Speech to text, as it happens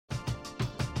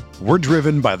We're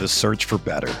driven by the search for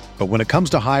better. But when it comes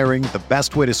to hiring, the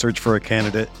best way to search for a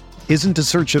candidate isn't to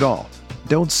search at all.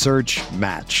 Don't search,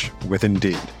 match with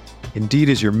Indeed. Indeed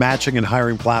is your matching and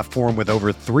hiring platform with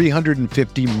over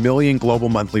 350 million global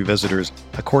monthly visitors,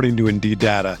 according to Indeed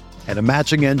data, and a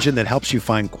matching engine that helps you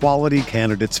find quality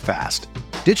candidates fast.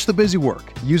 Ditch the busy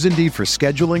work. Use Indeed for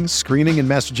scheduling, screening, and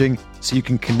messaging so you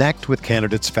can connect with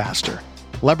candidates faster.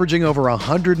 Leveraging over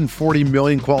 140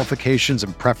 million qualifications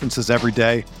and preferences every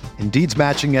day, Indeed's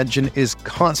matching engine is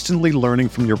constantly learning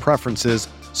from your preferences,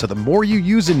 so the more you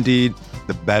use Indeed,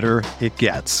 the better it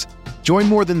gets. Join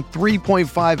more than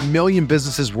 3.5 million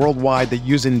businesses worldwide that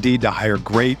use Indeed to hire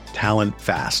great talent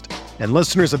fast. And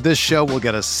listeners of this show will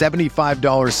get a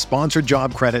 $75 sponsored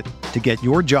job credit to get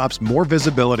your jobs more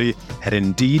visibility at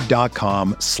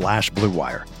Indeed.com/Blue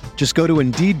Wire. Just go to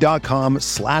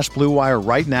Indeed.com/Blue Wire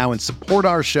right now and support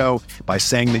our show by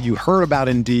saying that you heard about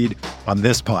Indeed on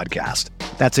this podcast.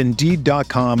 That's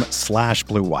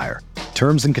Indeed.com/Blue Wire.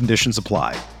 Terms and conditions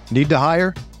apply. Need to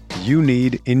hire? You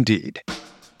need Indeed.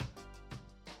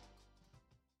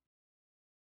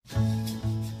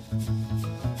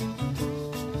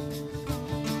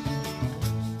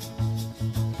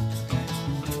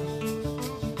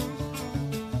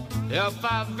 If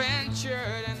I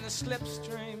ventured in the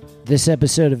slipstream. This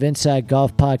episode of Inside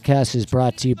Golf Podcast is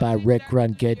brought to you by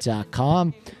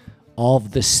RickRunGood.com. All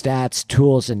of the stats,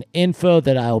 tools, and info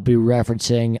that I will be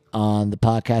referencing on the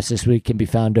podcast this week can be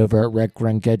found over at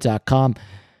RickRunGood.com.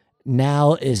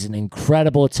 Now is an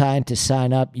incredible time to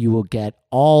sign up. You will get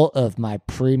all of my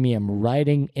premium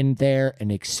writing in there,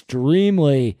 an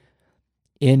extremely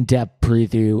in-depth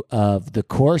preview of the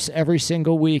course every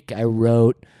single week. I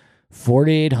wrote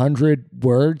 4,800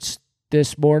 words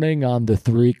this morning on the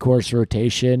 3-course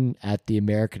rotation at the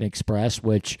American Express,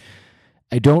 which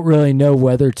I don't really know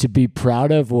whether to be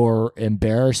proud of or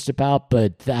embarrassed about,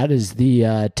 but that is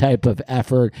the type of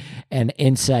effort and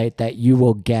insight that you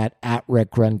will get at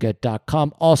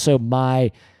RickRunGood.com. Also,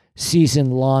 my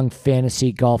season-long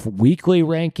fantasy golf weekly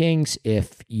rankings,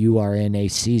 if you are in a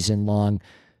season-long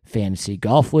fantasy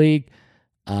golf league.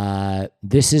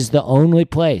 This is the only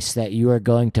place that you are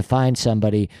going to find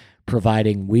somebody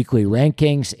providing weekly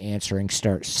rankings, answering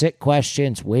start-sit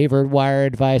questions, waiver wire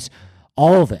advice,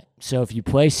 all of it. So if you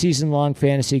play season-long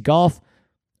fantasy golf,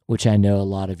 which I know a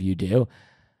lot of you do,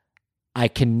 I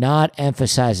cannot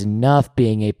emphasize enough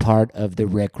being a part of the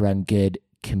Rick Run Good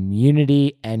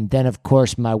community. And then, of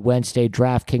course, my Wednesday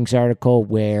DraftKings article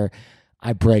where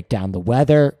I break down the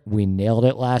weather. We nailed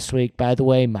it last week, by the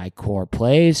way. My core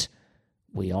plays.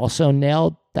 We also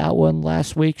nailed that one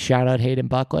last week. Shout out Hayden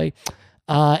Buckley.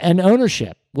 And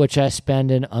ownership, which I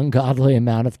spend an ungodly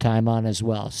amount of time on as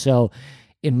well. So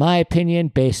in my opinion,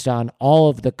 based on all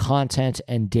of the content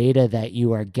and data that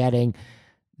you are getting,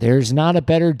 there's not a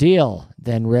better deal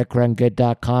than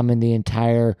RickRunGood.com in the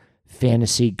entire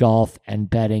fantasy golf and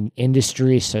betting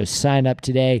industry. So sign up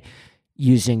today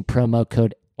using promo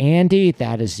code Andy.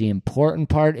 That is the important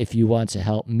part if you want to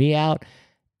help me out.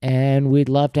 And we'd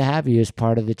love to have you as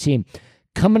part of the team.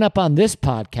 Coming up on this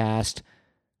podcast,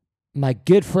 my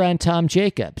good friend Tom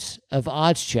Jacobs of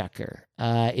OddsChecker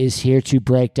is here to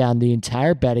break down the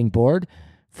entire betting board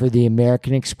for the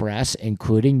American Express,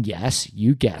 including, yes,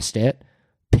 you guessed it,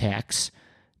 picks.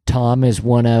 Tom is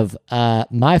one of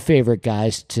my favorite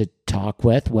guys to talk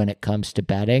with when it comes to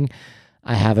betting.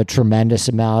 I have a tremendous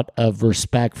amount of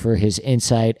respect for his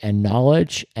insight and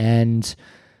knowledge, and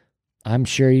I'm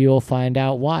sure you'll find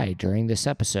out why during this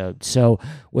episode. So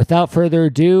without further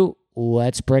ado,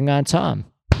 let's bring on Tom.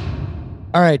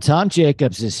 All right, Tom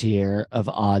Jacobs is here of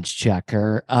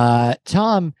OddsChecker.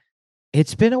 Tom,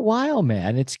 it's been a while,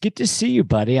 man. It's good to see you,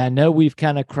 buddy. I know we've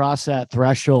kind of crossed that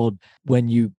threshold when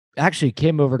you actually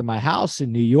came over to my house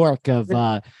in New York of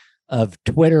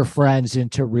Twitter friends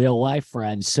into real life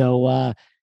friends. So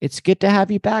it's good to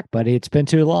have you back, buddy. It's been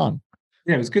too long.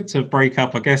 Yeah, it was good to break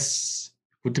up. I guess,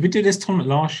 did we do this tournament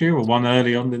last year or one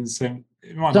early on in the same?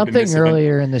 Something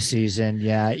earlier in the season.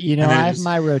 Yeah. You know, I have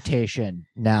my rotation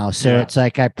now. So it's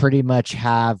like I pretty much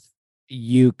have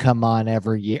you come on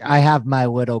every year. I have my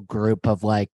little group of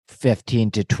like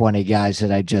 15 to 20 guys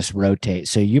that I just rotate.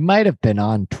 So you might have been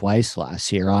on twice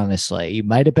last year, honestly. You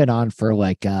might have been on for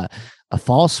like a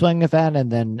fall swing event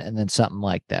and then something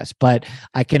like this. But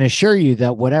I can assure you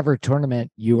that whatever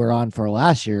tournament you were on for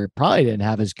last year probably didn't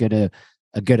have as good a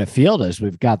field as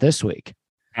we've got this week.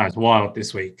 Oh, it's wild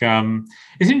this week.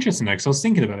 It's interesting though, because I was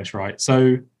thinking about this, right?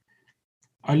 So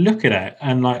I look at it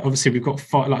and like obviously we've got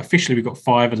officially we've got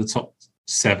 5 of the top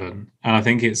 7, and I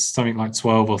think it's something like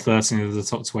 12 or 13 of the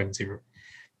top 20.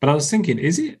 But I was thinking,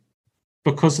 is it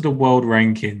because of the world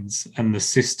rankings and the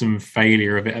system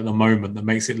failure of it at the moment that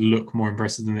makes it look more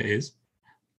impressive than it is?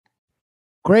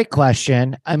 Great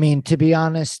question. I mean, to be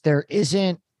honest, there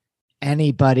isn't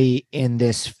anybody in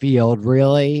this field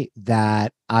really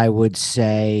that I would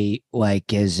say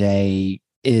like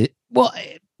well,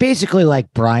 basically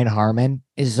like Brian Harmon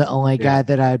is the only guy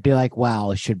that I'd be like, wow,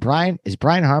 is Brian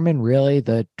Harmon really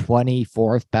the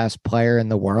 24th best player in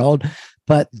the world?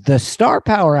 But the star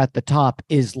power at the top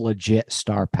is legit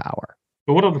star power.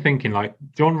 But what I'm thinking, like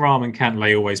John Rahm and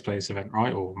Cantlay always play this event,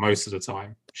 right? Or most of the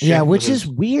time. Yeah, which is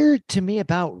weird to me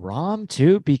about Rahm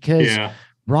too, because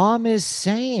Rahm is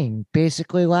saying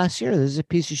basically last year, this is a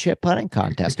piece of shit putting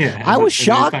contest. Yeah, I was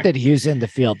shocked that he was in the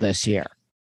field this year.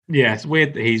 Yeah, it's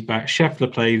weird that he's back.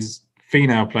 Scheffler plays,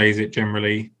 Finau plays it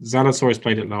generally. Zalatoris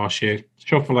played it last year.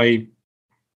 Schauffele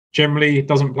generally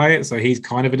doesn't play it, so he's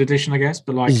kind of an addition, I guess.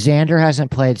 But like Xander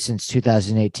hasn't played since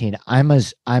 2018.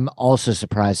 I'm also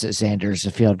surprised that Xander's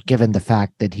the field, given the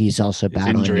fact that he's also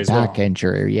battling a back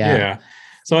injury. Yeah.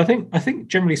 So I think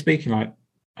generally speaking, like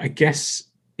I guess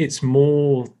it's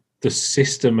more the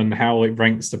system and how it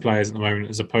ranks the players at the moment,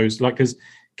 as opposed to like because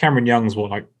Cameron Young's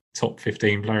like top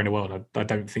 15 player in the world. I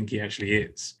don't think he actually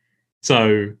is.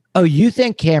 So you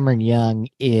think Cameron Young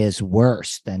is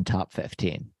worse than top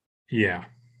 15? Yeah.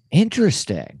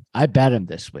 Interesting. I bet him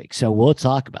this week. So we'll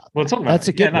talk about that. That's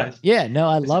a good one. Nice. Yeah, no,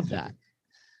 I love that.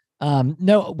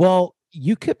 No, well,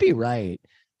 you could be right.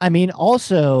 I mean,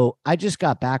 also, I just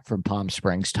got back from Palm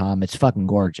Springs, Tom. It's fucking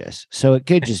gorgeous. So it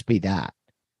could just be that.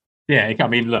 Yeah, I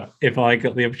mean, look, if I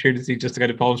got the opportunity just to go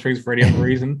to Palm Springs for any other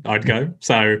reason, I'd go.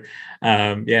 So,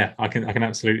 yeah, I can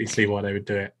absolutely see why they would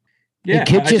do it. Yeah,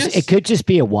 it could just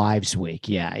be a wives' week.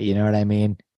 Yeah, you know what I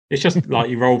mean. It's just like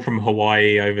you roll from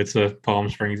Hawaii over to Palm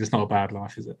Springs. It's not a bad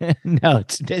life, is it? No,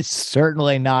 it's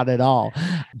certainly not at all.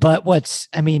 But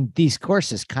these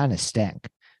courses kind of stink,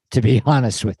 to be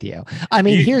honest with you. I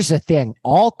mean, here's the thing: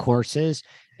 all courses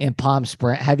in Palm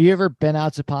Springs. Have you ever been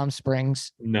out to Palm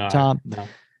Springs? No, Tom. No.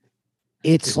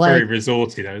 It's like very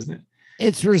resorty, though, isn't it?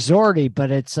 It's resorty,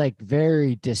 but it's like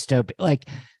very dystopic. Like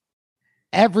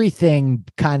everything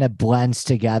kind of blends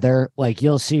together. Like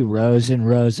you'll see rows and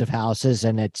rows of houses,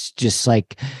 and it's just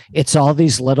like it's all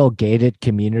these little gated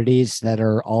communities that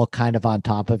are all kind of on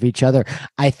top of each other.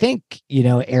 I think,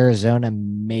 Arizona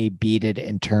may beat it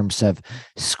in terms of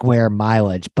square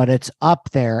mileage, but it's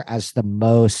up there as the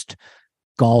most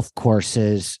golf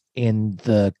courses in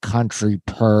the country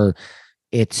per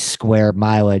its square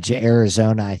mileage.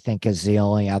 Arizona, I think, is the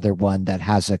only other one that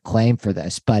has a claim for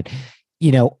this. But,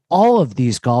 all of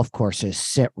these golf courses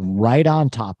sit right on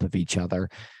top of each other.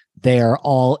 They are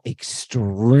all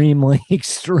extremely,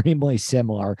 extremely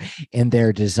similar in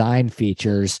their design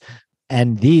features.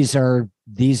 And these are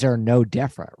no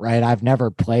different, right? I've never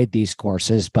played these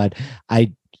courses, but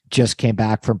I just came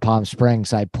back from Palm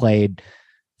Springs. I played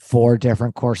 4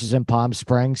 different courses in Palm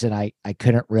Springs, and I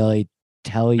couldn't really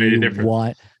tell you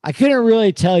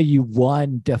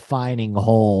one defining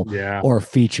hole or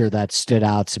feature that stood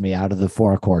out to me out of the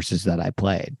 4 courses that I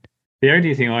played. The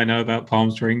only thing I know about Palm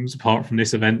Springs, apart from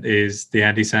this event, is the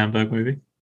Andy Samberg movie.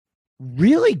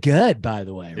 Really good, by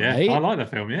the way. Yeah, right? I like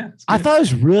that film. Yeah, I thought it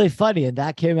was really funny, and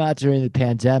that came out during the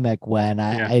pandemic when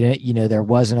I didn't, there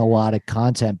wasn't a lot of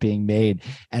content being made,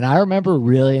 and I remember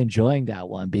really enjoying that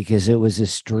one because it was a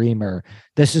streamer.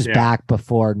 This is back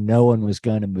before no one was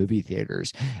going to movie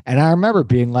theaters, and I remember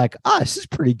being like, this is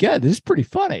pretty good. This is pretty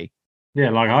funny.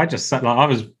 Yeah, like I just sat, I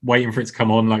was waiting for it to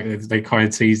come on. Like they kind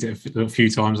of teased it a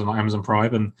few times on Amazon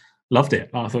Prime and loved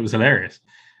it. I thought it was hilarious.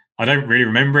 I don't really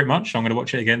remember it much. I'm going to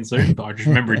watch it again soon, but I just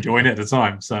remember enjoying it at the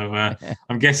time. So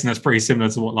I'm guessing that's pretty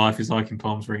similar to what life is like in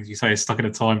Palm Springs. You say it's stuck in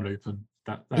a time loop, and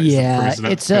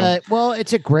it's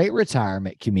a great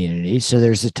retirement community. So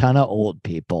there's a ton of old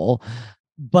people,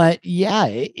 but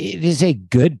it is a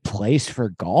good place for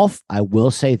golf. I will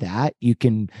say that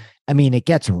it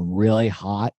gets really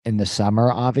hot in the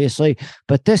summer, obviously,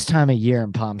 but this time of year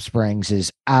in Palm Springs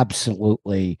is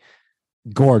absolutely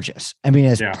gorgeous.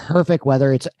 It's perfect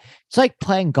weather. It's like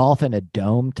playing golf in a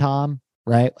dome, Tom,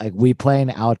 right? Like we play an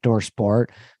outdoor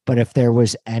sport, but if there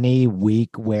was any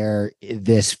week where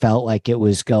this felt like it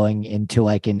was going into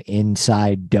like an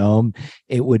inside dome,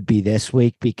 it would be this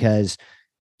week because,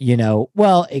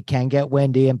 it can get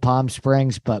windy in Palm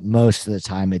Springs, but most of the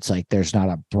time it's like there's not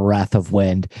a breath of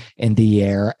wind in the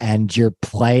air and you're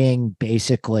playing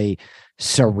basically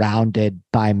surrounded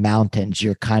by mountains.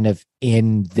 You're kind of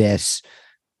in this,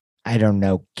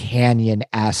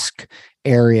 canyon-esque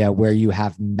area where you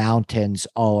have mountains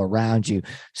all around you.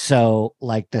 So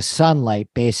like the sunlight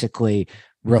basically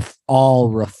all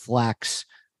reflects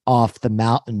off the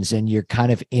mountains and you're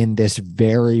kind of in this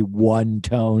very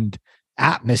one-toned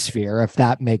atmosphere, if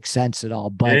that makes sense at all.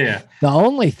 But the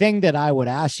only thing that I would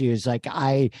ask you is like,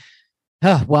 I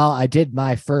did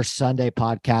my first Sunday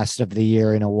podcast of the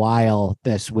year in a while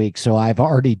this week. So I've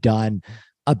already done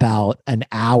about an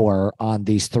hour on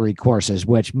these 3 courses,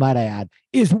 which, might I add,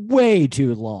 is way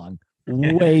too long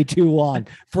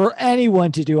for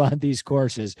anyone to do on these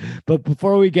courses. But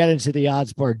before we get into the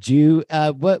odds board,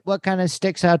 what kind of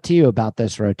sticks out to you about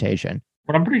this rotation?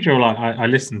 Well, I'm pretty sure like I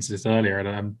listened to this earlier,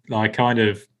 and I kind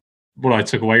of, what I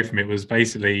took away from it was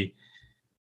basically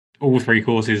all 3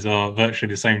 courses are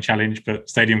virtually the same challenge, but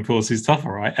stadium course is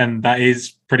tougher, right? And that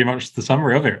is pretty much the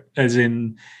summary of it. As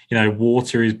in,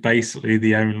 water is basically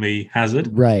the only hazard,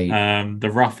 right? The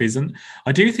rough isn't.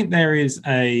 I do think there is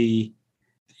a,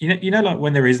 like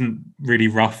when there isn't really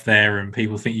rough there, and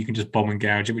people think you can just bomb and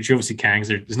gouge it, which you obviously can, because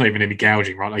there's not even any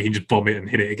gouging, right? Like you can just bomb it and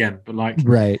hit it again. But like,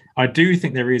 right, I do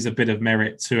think there is a bit of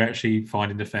merit to actually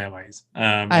finding the fairways.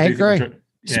 I agree,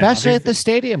 especially at the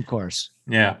stadium course.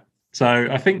 Yeah. So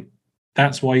I think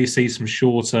that's why you see some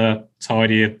shorter,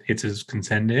 tidier hitters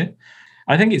contend here.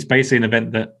 I think it's basically an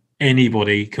event that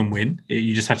anybody can win.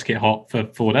 You just have to get hot for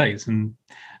 4 days. And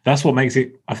that's what makes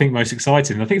it, I think, most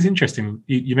exciting. I think it's interesting.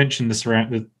 You mentioned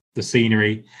the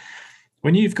scenery.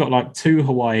 When you've got like 2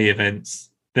 Hawaii events,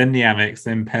 then the Amex,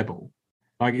 then Pebble,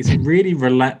 like it's a really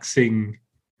relaxing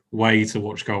way to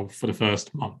watch golf for the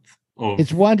first month.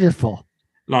 It's wonderful.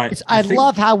 Like I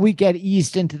love how we get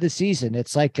eased into the season.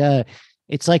 It's like a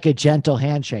gentle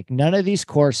handshake. None of these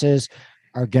courses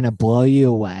are going to blow you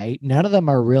away. None of them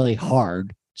are really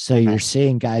hard. So you're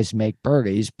seeing guys make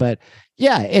birdies, but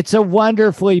yeah, it's a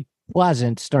wonderfully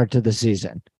pleasant start to the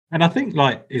season. And I think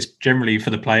like it's generally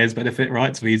for the players' benefit,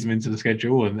 right? To ease them into the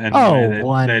schedule and they're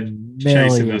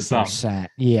chasing the sun.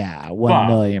 Yeah,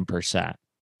 1,000,000%.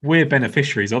 We're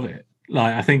beneficiaries of it.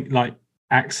 Like I think like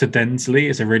accidentally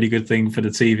it's a really good thing for the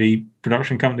TV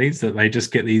production companies that they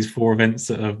just get these 4 events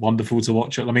that are wonderful to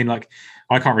watch. I mean, like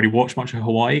I can't really watch much of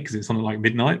Hawaii because it's on at like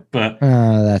midnight, but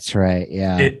that's right.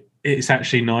 Yeah. It's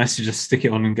actually nice to just stick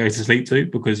it on and go to sleep to,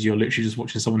 because you're literally just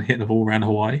watching someone hitting the ball around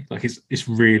Hawaii. Like it's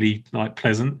really like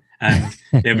pleasant, and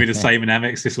it'll be the same in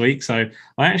Amex this week. So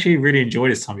I actually really enjoy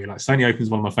this time of year. Like Sony Open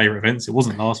is one of my favorite events. It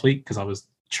wasn't last week because I was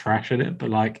trash at it, but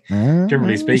like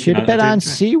generally speaking, should have been on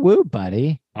Siwoo,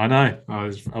 buddy. I know I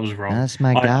was wrong. That's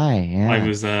my guy.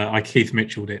 Yeah, I Keith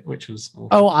Mitchelled it, which was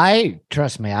awful.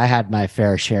 Trust me, I had my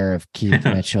fair share of Keith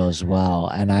Mitchell as well,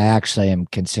 and I actually am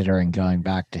considering going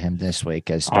back to him this week,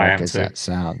 as dark as that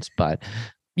sounds. But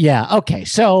yeah, okay.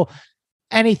 So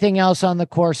anything else on the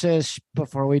courses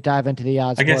before we dive into the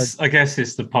odds? I guess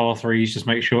it's the par 3s. Just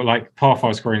make sure, like par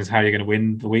 5 scoring is how you're going to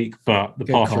win the week, but the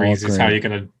par 3s is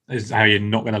how you're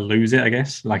not going to lose it. I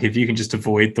guess, like if you can just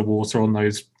avoid the water on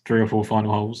those 3 or 4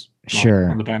 final holes, sure,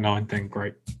 on the back 9, then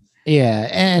great. Yeah,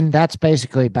 and that's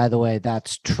basically, by the way,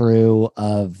 that's true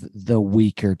of the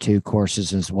weaker 2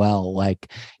 courses as well.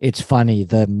 Like it's funny,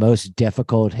 the most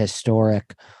difficult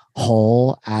historic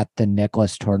hole at the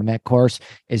Nicklaus Tournament course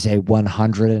is a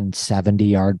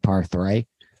 170-yard par 3.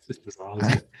 It's bizarre,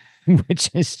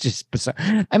 which is just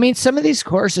bizarre. I mean, some of these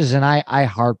courses, and I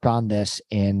harped on this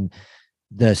in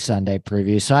the Sunday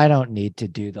preview, so I don't need to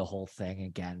do the whole thing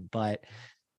again, but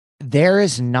there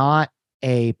is not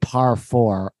a par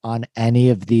 4 on any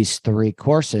of these 3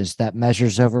 courses that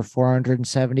measures over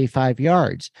 475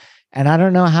 yards. And I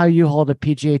don't know how you hold a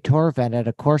PGA Tour event at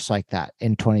a course like that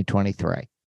in 2023.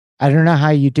 I don't know how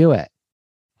you do it.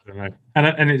 I don't know.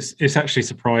 And it's actually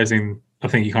surprising. I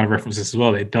think you kind of referenced this as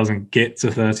well. It doesn't get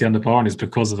to 30 under par, and it's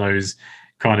because of those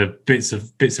kind of bits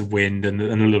of wind and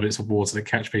the little bits of water that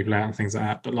catch people out and things like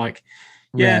that. But like,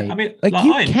 yeah, right. I mean, like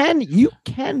you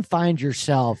can find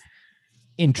yourself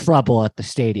in trouble at the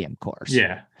stadium course.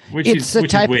 Yeah, which is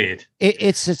weird.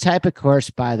 It's the type of course,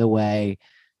 by the way,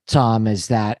 Tom, is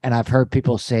that, and I've heard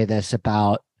people say this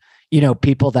about,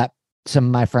 people that, some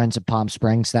of my friends at Palm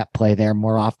Springs that play there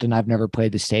more often. I've never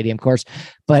played the stadium course,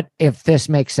 but if this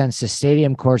makes sense, the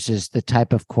stadium course is the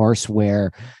type of course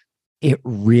where it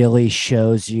really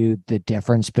shows you the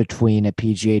difference between a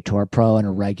PGA Tour pro and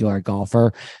a regular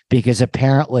golfer, because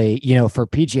apparently, for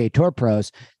PGA Tour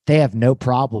pros, they have no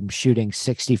problem shooting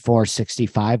 64,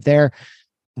 65 there.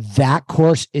 That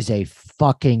course is a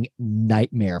fucking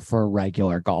nightmare for a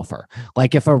regular golfer.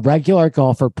 Like if a regular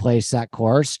golfer plays that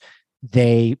course,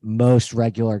 most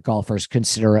regular golfers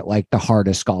consider it like the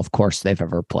hardest golf course they've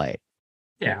ever played.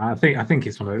 Yeah, I think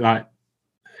it's one of like,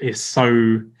 it's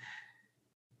so,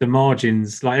 the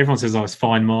margins, like everyone says, it's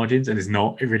fine margins, and it's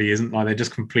not. It really isn't. Like they're just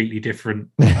completely different.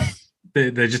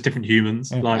 they're just different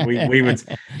humans. Like we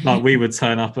would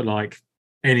turn up at like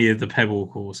any of the pebble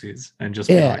courses and just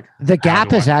be like, the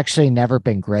gap has actually never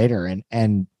been greater.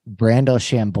 And Brandel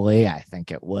Chambly, I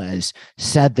think it was,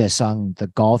 said this on the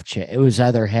golf chat. It was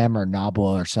either him or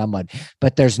Nabul or someone,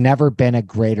 but there's never been a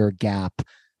greater gap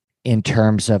in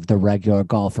terms of the regular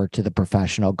golfer to the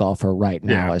professional golfer right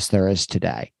now as there is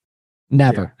today.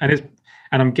 Never. Yeah.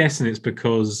 And I'm guessing it's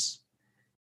because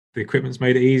the equipment's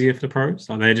made it easier for the pros.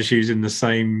 Like they're just using the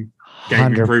same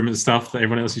game improvement stuff that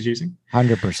everyone else is using.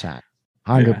 100%.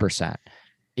 100%.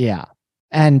 Yeah.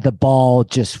 And the ball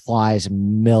just flies a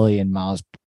million miles,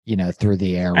 through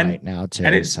the air right now too.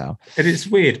 And it's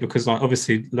weird because like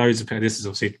obviously loads of this is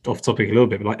obviously off topic a little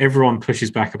bit, but like everyone pushes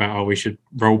back about we should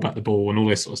roll back the ball and all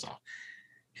this sort of stuff.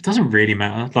 It doesn't really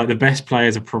matter. Like the best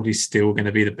players are probably still going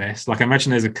to be the best. Like I imagine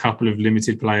there's a couple of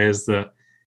limited players that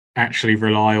actually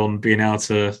rely on being able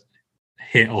to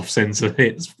hit off center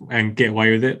hits and get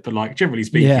away with it. But like generally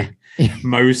speaking,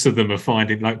 most of them are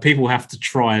finding like people have to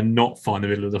try and not find the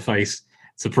middle of the face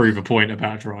to prove a point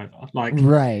about a driver. Like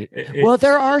right. Well,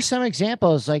 there are some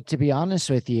examples, like to be honest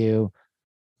with you,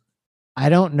 I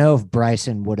don't know if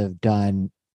Bryson would have done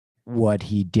what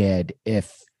he did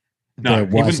if there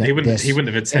wasn't he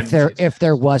wouldn't have attempted. If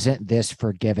there wasn't this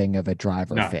forgiving of a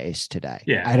driver face today.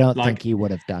 Yeah. I don't think he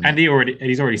would have done and it.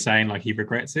 He's already saying like he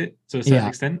regrets it to a certain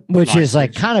extent. Which is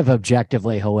like kind of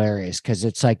objectively hilarious because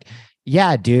it's like,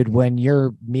 yeah, dude, when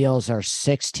your meals are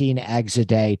 16 eggs a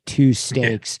day, 2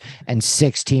 steaks, and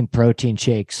 16 protein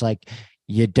shakes, like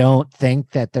you don't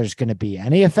think that there's going to be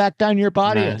any effect on your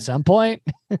body at some point?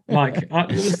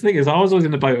 The thing is, I was always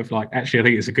in the boat of like, actually, I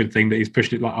think it's a good thing that he's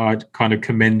pushed it. Like, I'd kind of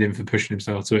commend him for pushing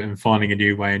himself to it and finding a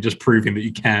new way and just proving that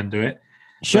you can do it.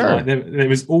 Sure. Like, there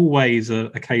was always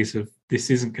a case of this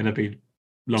isn't going to be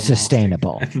long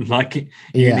sustainable. And like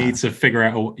you need to figure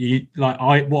out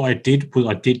I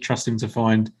did trust him to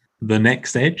find the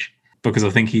next edge because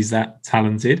I think he's that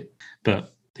talented,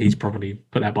 but he's probably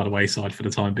put that by the wayside for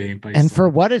the time being. And for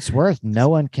what it's worth, no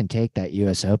one can take that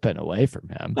US Open away from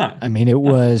him. No, I mean, it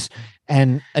was,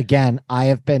 and again, I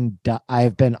have been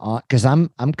on because I'm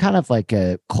kind of like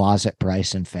a closet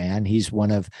Bryson fan. He's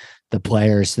one of the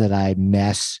players that I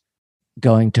miss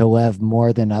going to LIV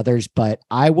more than others, but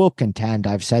I will contend,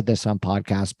 I've said this on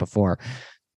podcasts before,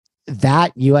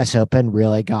 that US Open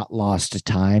really got lost to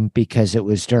time because it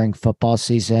was during football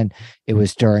season. It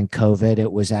was during COVID.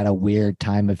 It was at a weird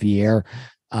time of year.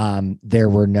 There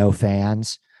were no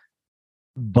fans,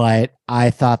 but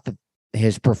I thought that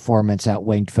his performance at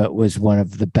Winged Foot was one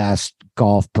of the best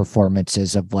golf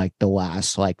performances of like the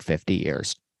last 50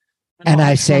 years. And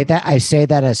I say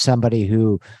that as somebody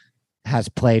who has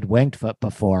played Winged Foot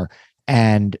before,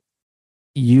 and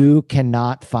you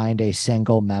cannot find a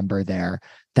single member there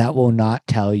that will not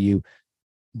tell you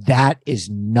that is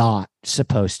not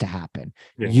supposed to happen.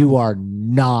 Yeah. You are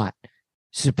not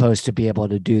supposed to be able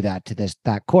to do that to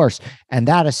that course. And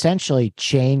that essentially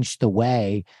changed the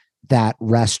way that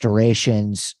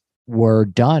restorations were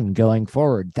done going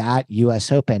forward. That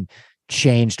US Open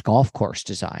changed golf course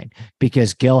design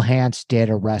because Gil Hanse did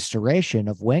a restoration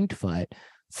of Winged Foot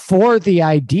for the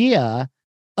idea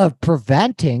of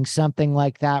preventing something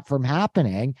like that from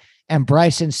happening. And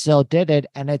Bryson still did it.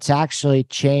 And it's actually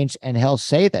changed. And he'll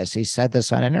say this, he said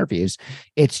this on interviews.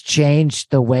 It's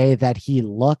changed the way that he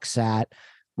looks at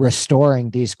restoring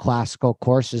these classical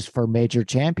courses for major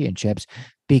championships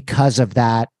because of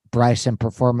that Bryson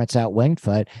performance at Winged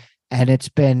Foot. And it's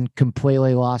been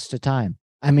completely lost to time.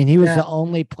 I mean, he was the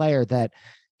only player that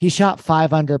he shot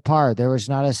 5 under par. There was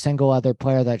not a single other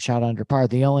player that shot under par.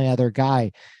 The only other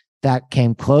guy that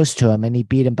came close to him and he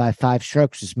beat him by 5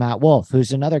 strokes was Matt Wolff,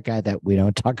 who's another guy that we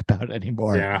don't talk about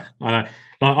anymore. Yeah, I know.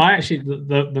 I actually,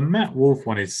 the Matt Wolff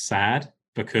one is sad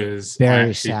because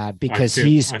sad because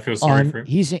I feel sorry for him.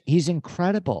 He's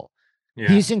incredible. Yeah.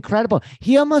 He's incredible.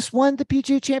 He almost won the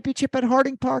PGA Championship at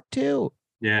Harding Park too.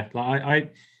 Yeah,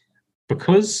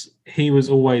 because he was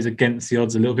always against the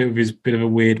odds a little bit with his bit of a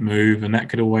weird move, and that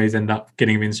could always end up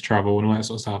getting him into trouble and all that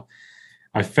sort of stuff.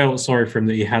 I felt sorry for him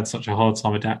that he had such a hard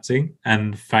time adapting,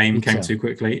 and fame came too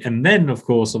quickly. And then, of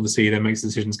course, obviously, then makes the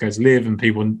decision to go to LIV, and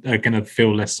people are going to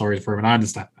feel less sorry for him, and I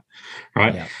understand that,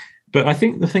 right? Yeah. But I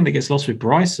think the thing that gets lost with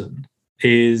Bryson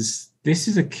is this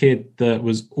is a kid that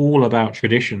was all about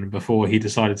tradition before he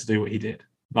decided to do what he did.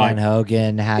 Ben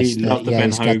Hogan has he's got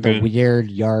the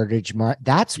weird yardage mark.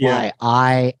 That's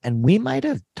why and we might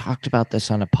have talked about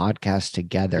this on a podcast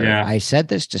together. Yeah. I said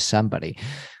this to somebody,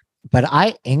 but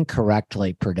I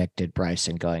incorrectly predicted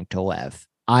Bryson going to LIV.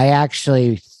 I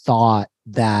actually thought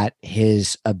that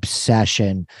his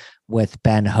obsession with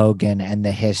Ben Hogan and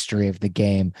the history of the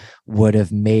game would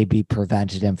have maybe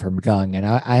prevented him from going. And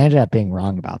I ended up being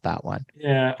wrong about that one.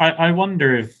 Yeah, I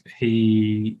wonder if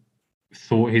he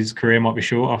thought his career might be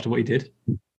short after what he did.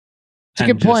 It's a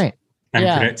good point. And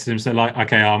predicted him, so like,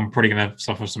 okay, I'm probably going to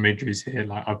suffer some injuries here.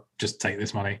 Like, I'll just take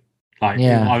this money. Like,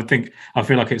 I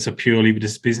feel like it's a purely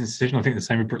business decision. I think the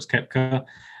same with Brooks Koepka,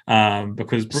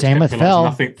 because Brooks same with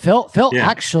Phil.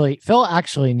 Phil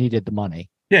actually needed the money.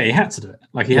 Yeah, he had to do it.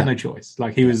 Like, he had no choice.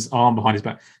 Like, he was arm behind his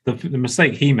back. The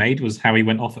mistake he made was how he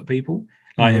went off at people.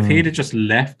 Like, if he'd have just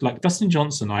left, like Dustin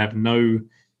Johnson, I have no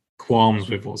qualms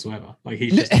with whatsoever. Like,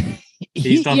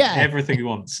 he's done everything he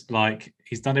wants. Like,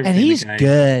 he's done everything. And he's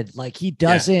good. Like, he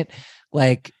doesn't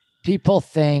like people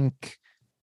think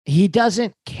he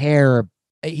doesn't care.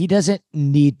 He doesn't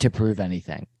need to prove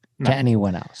anything to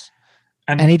anyone else.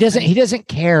 And he doesn't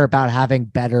care about having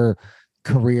better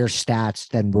career stats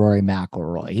than Rory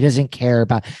McIlroy. He doesn't care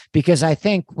about, because I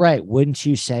think, right, wouldn't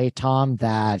you say, Tom,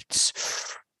 that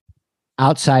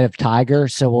outside of Tiger,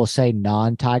 so we'll say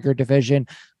non-Tiger division,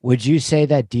 would you say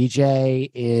that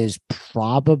DJ is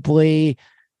probably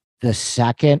the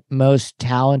second most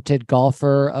talented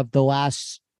golfer of the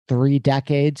last 3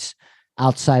 decades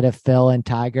outside of Phil and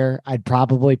Tiger? I'd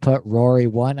probably put Rory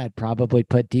 1. I'd probably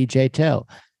put DJ 2.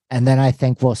 And then I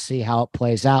think we'll see how it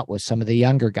plays out with some of the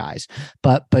younger guys.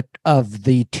 But of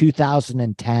the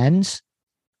 2010s,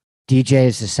 DJ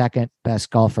is the second best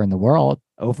golfer in the world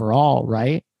overall,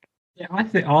 right? Yeah, I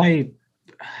think I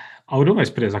would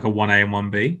almost put it as like a 1A and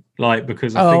 1B, like,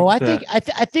 because I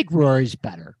think Rory's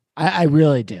better. I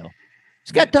really do.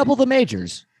 He's got double the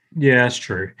majors. Yeah, that's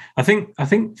true. I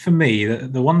think for me,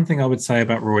 the one thing I would say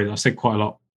about Rory that I've said quite a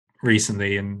lot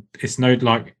recently, and it's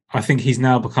I think he's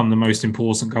now become the most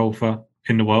important golfer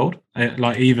in the world,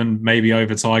 like even maybe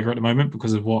over Tiger at the moment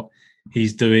because of what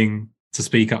he's doing to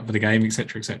speak up for the game,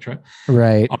 etc., etc.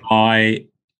 Right.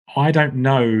 I don't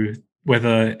know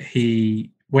whether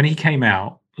when he came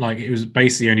out, like, it was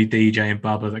basically only DJ and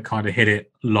Bubba that kind of hit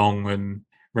it long and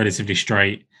relatively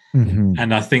straight. Mm-hmm.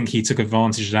 And I think he took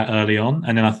advantage of that early on.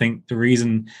 And then I think the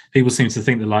reason people seem to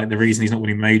think that, like, the reason he's not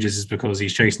winning majors is because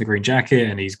he's chasing the green jacket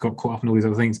and he's got caught up in all these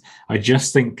other things. I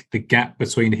just think the gap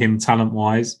between him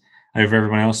talent-wise over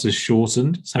everyone else has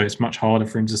shortened. So it's much harder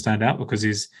for him to stand out because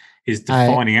his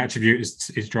defining attribute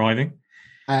is driving.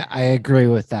 I agree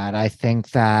with that. I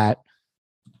think that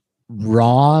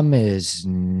Rahm is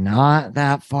not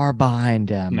that far behind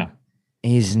him. No,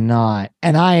 he's not.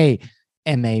 And I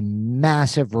am a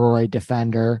massive Rory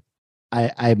defender.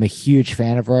 I'm a huge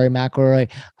fan of Rory McIlroy.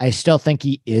 I still think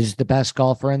he is the best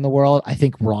golfer in the world. I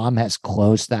think Rahm has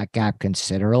closed that gap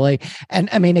considerably. And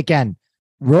I mean, again,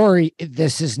 Rory,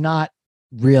 this is not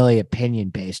really opinion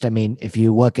based. I mean, if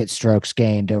you look at strokes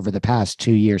gained over the past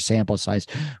 2-year sample size,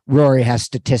 Rory has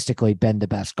statistically been the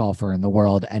best golfer in the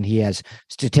world, and he has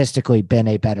statistically been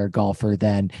a better golfer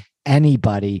than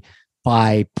anybody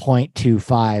by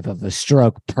 0.25 of a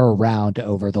stroke per round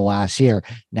over the last year.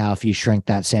 Now, if you shrink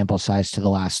that sample size to the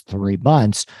last 3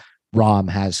 months, Rahm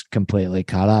has completely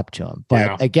caught up to him.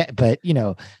 But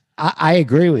I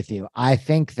agree with you. I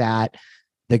think that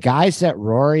the guys that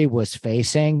Rory was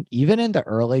facing, even in the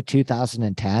early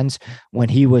 2010s, when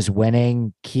he was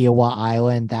winning Kiowa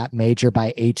Island, that major,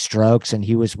 by 8 strokes, and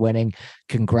he was winning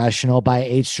Congressional by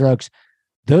 8 strokes,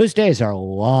 those days are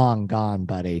long gone,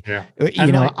 buddy. Yeah.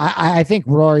 I think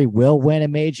Rory will win a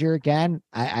major again.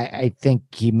 I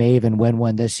think he may even win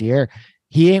one this year.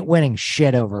 He ain't winning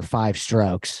shit over 5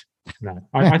 strokes. No,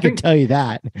 I can tell you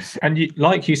that. And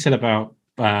like you said about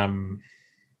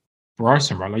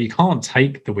Bryson, right? Like, you can't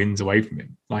take the wins away from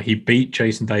him. Like, he beat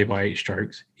Jason Day by 8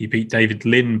 strokes. He beat David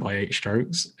Lynn by 8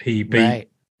 strokes. He beat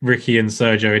Ricky and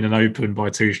Sergio in an Open by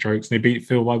 2 strokes, and he beat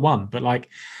Phil by 1. But, like,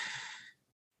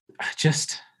 I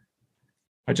just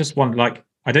want, like,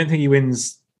 I don't think he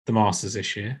wins the Masters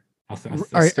this year.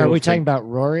 Are we talking about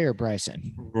Rory or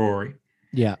Bryson? Rory.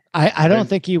 Yeah, I don't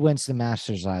think he wins the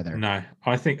Masters either. No,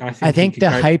 I think the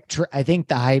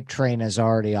hype train is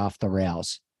already off the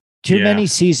rails. Too many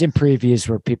season previews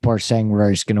where people are saying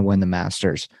Rory's going to win the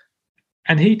Masters.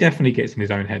 And he definitely gets in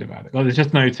his own head about it. Like, there's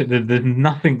just there's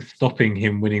nothing stopping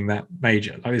him winning that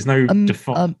major. Like, there's no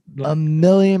default.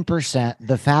 1,000,000%.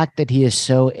 The fact that he is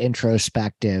so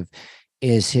introspective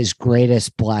is his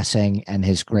greatest blessing and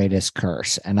his greatest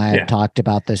curse. And I have talked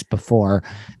about this before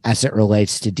as it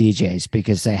relates to DJs,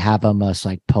 because they have almost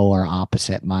like polar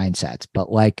opposite mindsets.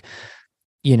 But, like,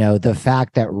 the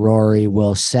fact that Rory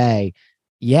will say,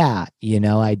 yeah,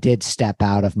 I did step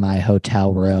out of my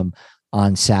hotel room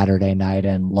on Saturday night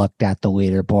and looked at the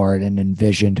leaderboard and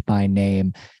envisioned my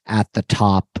name at the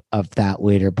top of that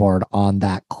leaderboard on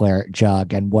that claret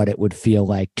jug and what it would feel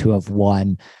like to have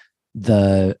won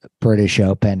the British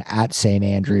Open at St.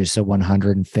 Andrews, the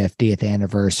 150th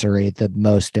anniversary, the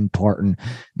most important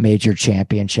major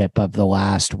championship of the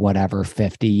last,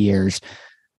 50 years,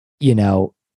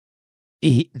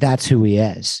 that's who he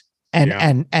is.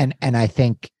 And I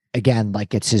think, again,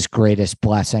 like, it's his greatest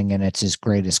blessing and it's his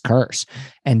greatest curse.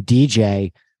 And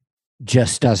DJ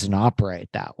just doesn't operate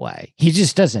that way. He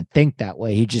just doesn't think that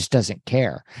way. He just doesn't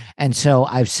care. And so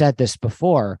I've said this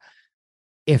before,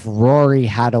 if Rory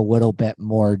had a little bit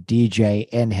more DJ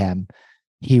in him,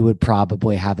 he would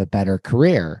probably have a better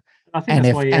career. I think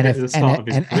that's why he had it at the start of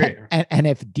his career. And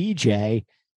if DJ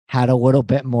had a little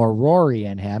bit more Rory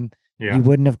in him, he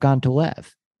wouldn't have gone to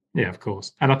live. Yeah, of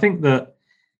course. And I think at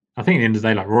the end of the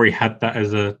day, like, Rory had that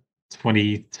as a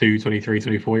 22, 23,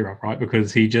 24-year-old, right?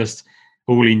 Because he just,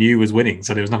 all he knew was winning.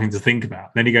 So there was nothing to think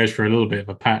about. Then he goes for a little bit of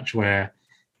a patch where,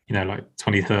 like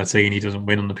 2013, he doesn't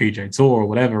win on the PGA Tour or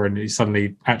whatever. And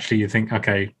suddenly, actually, you think,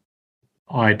 okay,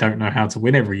 I don't know how to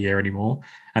win every year anymore.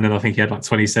 And then I think he had like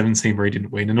 2017 where he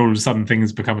didn't win. And all of a sudden,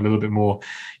 things become a little bit more,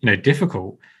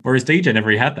 difficult. Whereas DJ never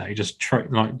really had that. He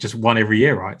just won every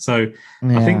year, right? So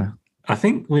I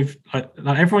think with like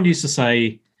everyone used to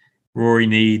say Rory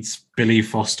needs Billy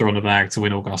Foster on the bag to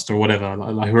win Augusta or whatever,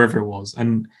 like whoever it was.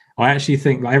 And I actually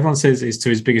think, like everyone says, it's to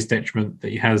his biggest detriment that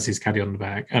he has his caddy on the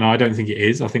bag. And I don't think it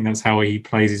is. I think that's how he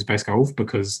plays his best golf,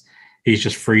 because he's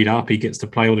just freed up. He gets to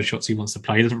play all the shots he wants to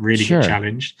play. He doesn't really get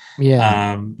challenged.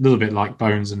 Yeah. A little bit like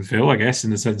Bones and Phil, I guess,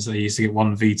 in the sense that he used to get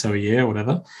one veto a year or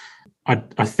whatever.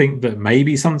 I think that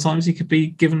maybe sometimes he could be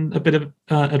given a bit of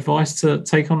advice to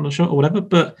take on the shot or whatever.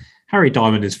 But Harry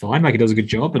Diamond is fine. Like, he does a good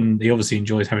job, and he obviously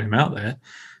enjoys having him out there.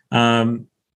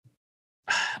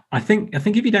 I think if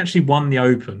he'd actually won the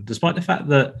Open, despite the fact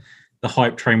that the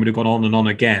hype train would have gone on and on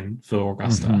again for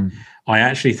Augusta, I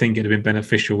actually think it'd have been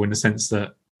beneficial in the sense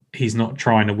that he's not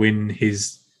trying to win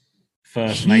his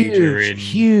first major in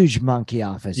huge monkey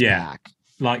off his back.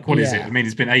 Like, what is it? I mean,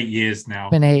 it's been 8 years now.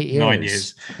 It's been 8 years. 9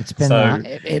 years. It's been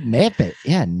it may have been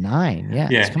 9. Yeah.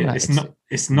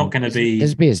 It's not going to be.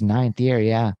 This would be his 9th year.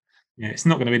 Yeah. Yeah, it's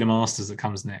not going to be the Masters that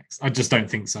comes next. I just don't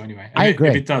think so anyway. I agree.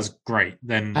 If it does, great.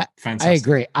 Then fantastic. I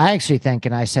agree. I actually think,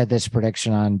 and I said this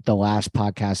prediction on the last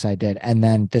podcast I did, and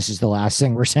then this is the last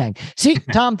thing we're saying. See,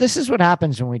 Tom, this is what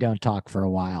happens when we don't talk for a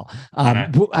while.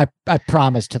 I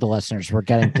promise to the listeners we're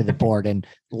getting to the board in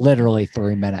literally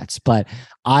 3 minutes. But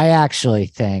I actually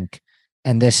think,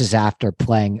 and this is after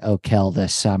playing Oak Hill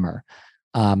this summer,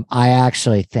 I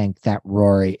actually think that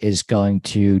Rory is going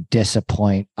to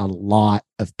disappoint a lot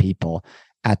of people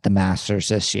at the Masters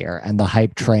this year, and the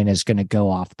hype train is going to go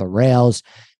off the rails.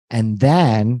 And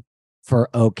then for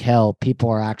Oak Hill, people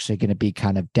are actually going to be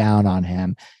kind of down on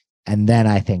him. And then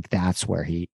I think that's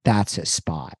his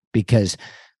spot, because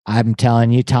I'm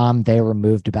telling you, Tom, they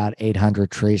removed about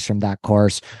 800 trees from that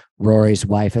course. Rory's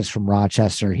wife is from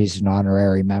Rochester. He's an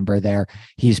honorary member there.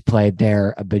 He's played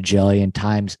there a bajillion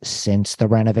times since the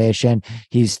renovation.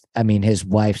 His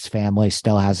wife's family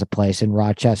still has a place in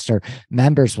Rochester.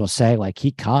 Members will say, like,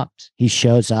 he comes, he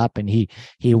shows up, and he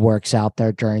works out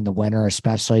there during the winter,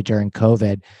 especially during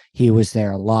COVID. He was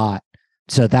there a lot.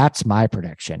 So that's my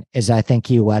prediction, is I think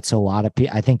he lets a lot of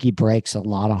people, I think he breaks a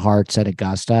lot of hearts at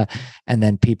Augusta, and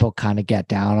then people kind of get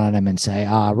down on him and say,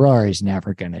 Rory's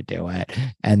never going to do it.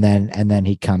 And then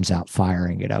he comes out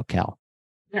firing at Oak Hill.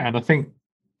 Yeah. And I think,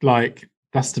 like,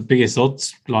 that's the biggest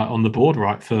odds, like, on the board,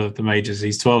 right, for the majors.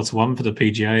 He's 12-1 for the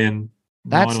PGA, and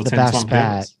that's the best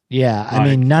bet. Yeah. I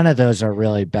mean, none of those are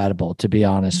really bettable, to be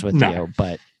honest with you,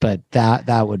 but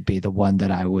that would be the one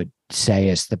that I would say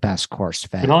is the best course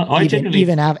fit.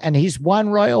 And he's won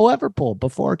Royal Liverpool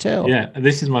before too. Yeah,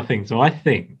 this is my thing. So I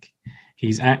think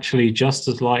he's actually just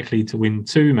as likely to win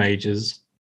 2 majors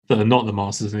that are not the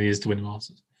Masters than he is to win the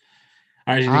Masters.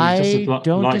 I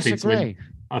don't disagree.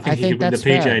 I think he could win the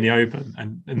PGA and the Open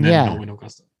and then not win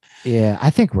Augusta. Yeah, I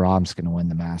think Rahm's going to win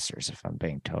the Masters, if I'm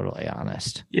being totally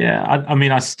honest. Yeah, I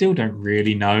mean, I still don't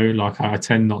really know. Like, I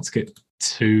tend not to get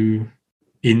too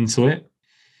into it.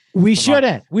 We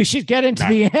shouldn't. We should get into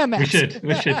the Amex.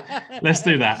 We should. Let's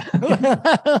do that.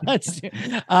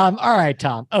 All right,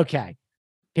 Tom. Okay.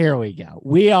 Here we go.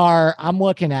 I'm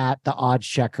looking at the odds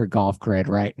checker golf grid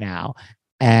right now,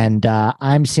 and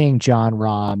I'm seeing Jon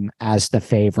Rahm as the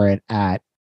favorite at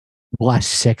plus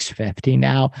 650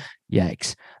 now.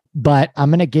 Yikes. But I'm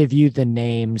going to give you the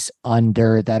names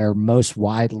under that are most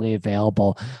widely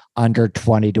available under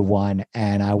 20-1.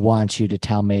 And I want you to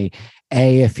tell me,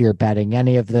 A, if you're betting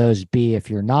any of those, B, if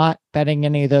you're not betting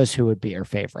any of those, who would be your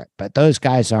favorite. But those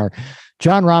guys are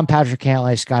Jon Rahm, Patrick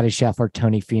Cantlay, Scotty Scheffler,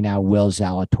 Tony Finau, Will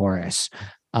Zalatoris.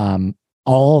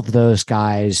 All of those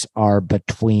guys are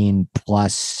between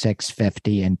plus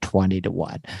 650 and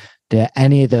 20-1. Do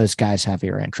any of those guys have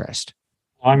your interest?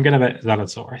 I'm going to bet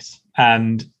Zalatoris.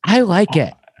 And I like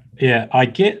it. Yeah, I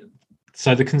get.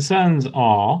 So the concerns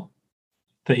are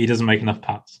that he doesn't make enough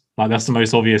putts. Like, that's the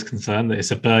most obvious concern, that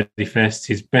it's a birdie fest.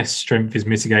 His best strength is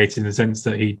mitigated in the sense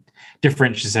that he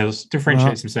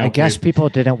differentiates himself. I guess people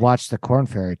didn't watch the Corn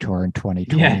Ferry Tour in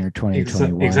 2020 or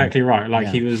 2021. Exactly right. Like,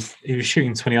 he was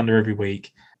shooting 20 under every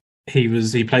week.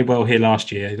 He played well here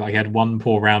last year. Like, he had one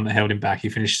poor round that held him back. He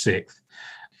finished 6th.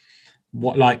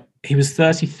 He was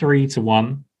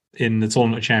 33-1 in the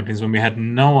Tournament of Champions when we had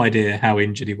no idea how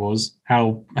injured he was,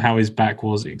 how his back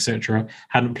was, etc.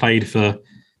 Hadn't played for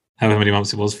however many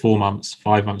months it was, 4 months,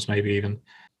 5 months maybe even.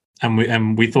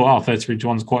 And we thought,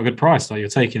 33-1 is quite a good price. Like, you're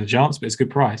taking a chance, but it's a good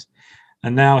price.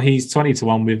 And now he's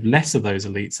 20-1 with less of those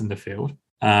elites in the field.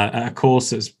 At a course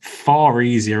that's far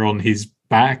easier on his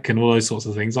back and all those sorts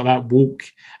of things. Like, that walk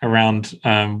around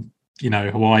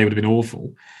Hawaii would have been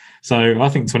awful. So I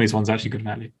think 20-1 is actually good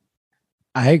value.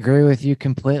 I agree with you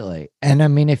completely. And I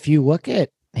mean, if you look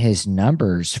at his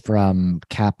numbers from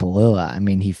Kapalua, I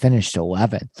mean, he finished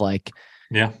 11th. Like,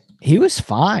 yeah, he was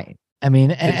fine. I mean,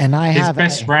 his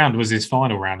best round was his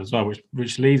final round as well,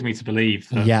 which leads me to believe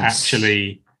that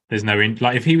actually there's no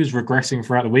if he was regressing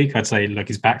throughout the week, I'd say, look,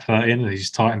 he's back 13 and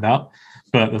he's tightened up.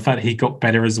 But the fact that he got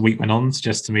better as the week went on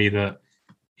suggests to me that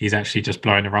he's actually just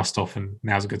blowing the rust off, and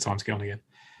now's a good time to get on again.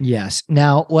 Yes.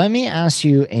 Now, let me ask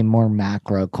you a more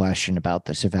macro question about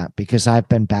this event, because I've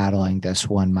been battling this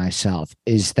one myself.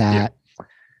 Is that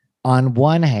on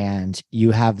one hand, you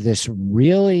have this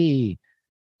really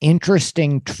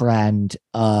interesting trend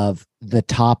of the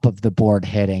top of the board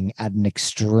hitting at an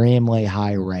extremely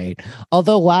high rate.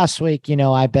 Although last week,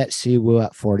 I bet Siwoo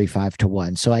at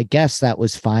 45-1. So I guess that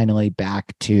was finally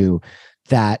back to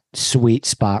that sweet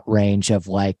spot range of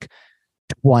like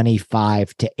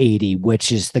 25-80,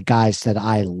 which is the guys that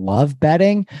I love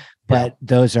betting, but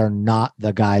those are not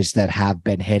the guys that have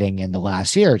been hitting in the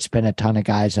last year. It's been a ton of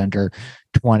guys under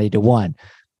 20-1.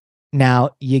 Now,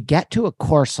 you get to a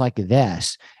course like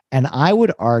this, and I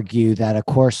would argue that a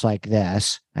course like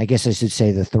this, I guess I should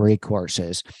say the 3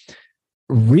 courses,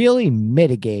 really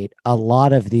mitigate a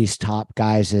lot of these top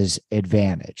guys'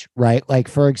 advantage, right? Like,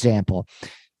 for example,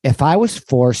 if I was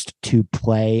forced to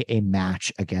play a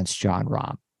match against Jon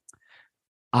Rahm,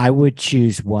 I would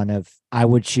choose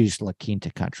La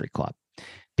Quinta Country Club,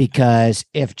 because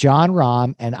if Jon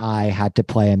Rahm and I had to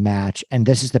play a match, and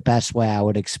this is the best way I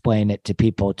would explain it to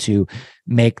people to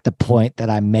make the point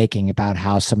that I'm making about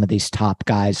how some of these top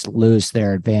guys lose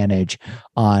their advantage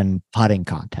on putting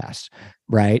contests,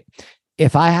 right?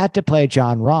 If I had to play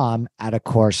Jon Rahm at a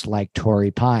course like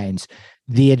Torrey Pines,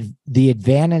 the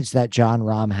advantage that Jon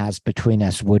Rahm has between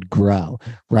us would grow,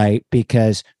 right?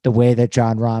 Because the way that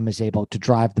Jon Rahm is able to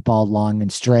drive the ball long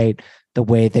and straight, the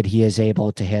way that he is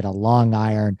able to hit a long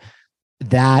iron,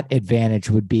 that advantage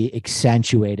would be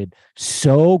accentuated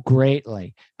so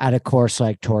greatly at a course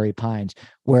like Torrey Pines,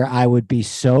 where I would be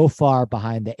so far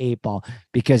behind the 8 ball,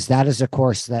 because that is a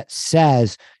course that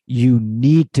says you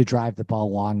need to drive the ball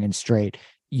long and straight.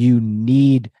 You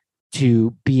need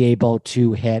to be able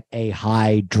to hit a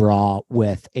high draw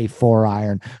with a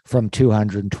 4-iron from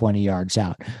 220 yards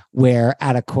out. Where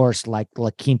at a course like La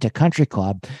Quinta Country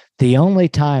Club, the only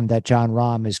time that Jon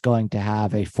Rahm is going to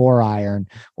have a 4-iron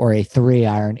or a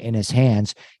 3-iron in his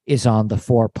hands is on the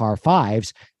 4 par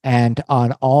 5s. And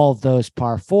on all of those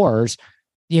par 4s,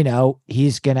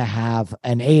 he's going to have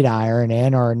an 8-iron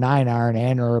in, or a 9-iron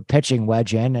in, or a pitching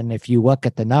wedge in. And if you look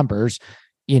at the numbers,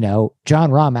 Jon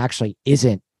Rahm actually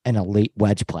isn't an elite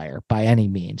wedge player by any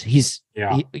means.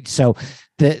 So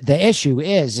the issue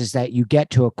is that you get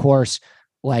to a course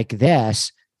like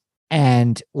this,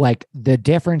 and like the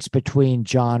difference between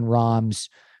Jon Rahm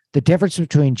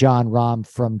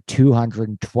from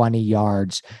 220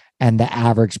 yards and the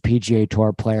average PGA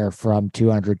Tour player from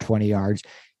 220 yards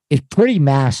is pretty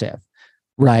massive,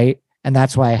 right? And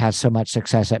that's why I have so much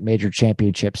success at major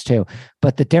championships too.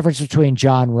 But the difference between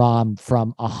Jon Rahm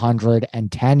from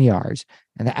 110 yards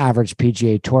and the average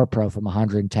PGA Tour pro from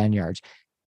 110 yards,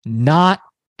 not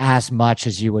as much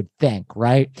as you would think,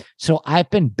 right? So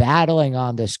I've been battling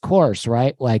on this course,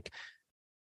 right? Like,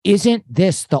 isn't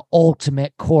this the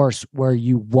ultimate course where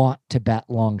you want to bet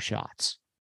long shots?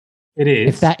 It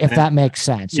is. If that makes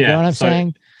sense. You know what I'm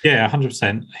saying? Yeah,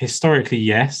 100%. Historically,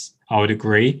 yes, I would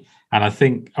agree. And I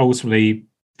think ultimately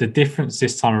the difference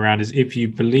this time around is if you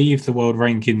believe the world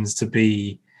rankings to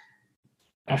be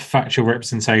a factual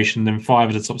representation, then 5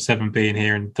 of the top 7 being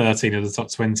here and 13 of the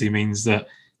top 20 means that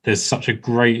there's such a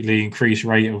greatly increased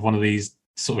rate of one of these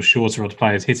sort of shorter odd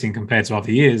players hitting compared to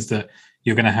other years that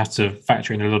you're going to have to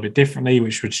factor in a little bit differently,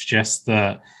 which would suggest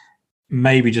that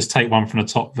maybe just take one from the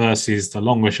top versus the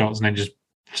longer shots and then just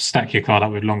stack your card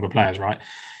up with longer players, right?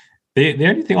 The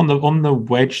only thing on the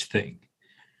wedge thing,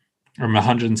 from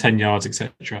 110 yards,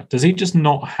 etc., does he just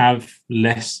not have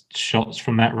less shots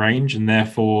from that range, and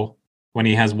therefore when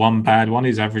he has one bad one,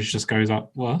 his average just goes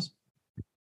up worse?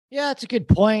 Yeah, that's a good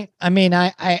point. I mean,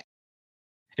 it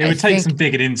would take some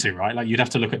digging into, right? Like you'd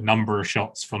have to look at number of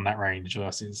shots from that range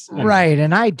versus right.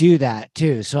 And I do that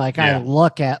too. So like I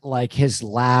look at like his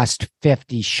last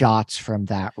 50 shots from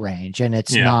that range, and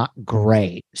it's not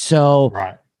great. So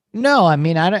no, I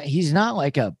mean, he's not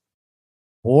like a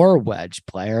poor wedge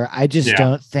player. I just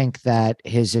don't think that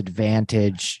his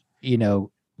advantage,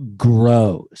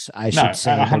 grows. I should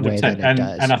say 100%. The way that it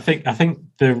does. And I think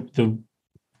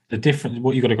the difference,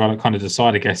 what you got to kind of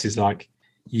decide, I guess, is like,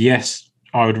 yes,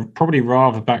 I would probably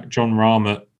rather back Jon Rahm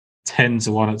at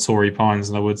 10-1 at Torrey Pines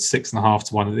than I would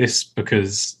 6.5-1 at this,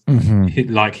 because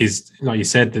like you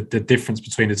said, the difference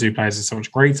between the two players is so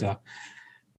much greater.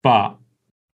 But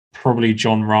probably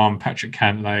Jon Rahm, Patrick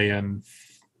Cantlay, and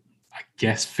I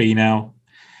guess Finau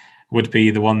would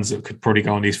be the ones that could probably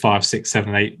go on these 5, 6,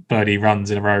 7, 8 birdie runs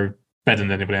in a row better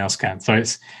than anybody else can. So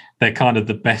they're kind of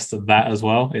the best of that as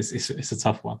well. It's a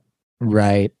tough one.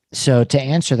 Right. So to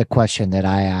answer the question that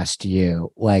I asked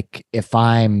you, like if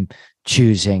I'm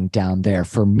choosing down there,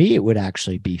 for me, it would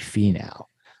actually be Finau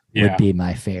would be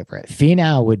my favorite.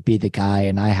 Finau would be the guy,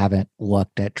 and I haven't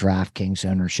looked at DraftKings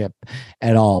ownership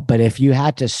at all. But if you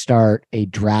had to start a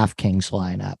DraftKings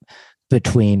lineup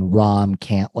between Rahm,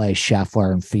 Cantlay,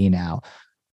 Scheffler, and Finau,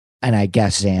 and I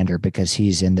guess Xander because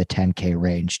he's in the 10K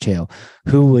range too,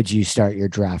 who would you start your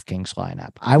DraftKings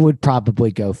lineup? I would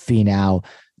probably go Finau,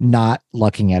 not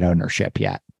looking at ownership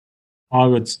yet. I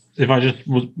would,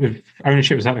 if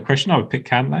ownership was out of the question, I would pick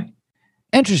Cantlay.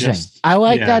 Interesting. I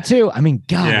like that too. I mean,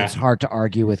 God, it's hard to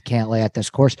argue with Cantlay at this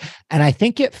course. And I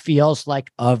think it feels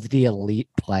like of the elite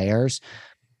players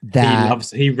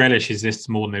that he relishes this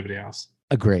more than anybody else.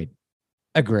 Agreed.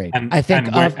 And I think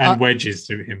wedges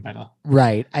suit him better.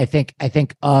 Right. I think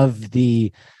of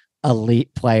the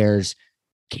elite players,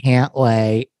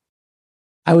 Cantlay,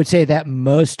 I would say that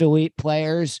most elite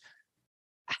players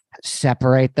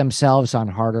separate themselves on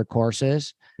harder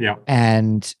courses. Yeah.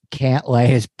 And Cantlay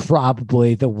is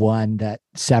probably the one that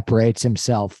separates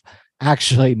himself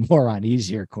actually more on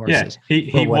easier courses. Yeah,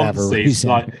 he wants these.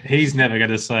 Like, he's never going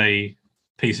to say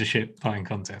piece of shit putting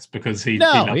contest because he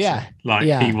loves it.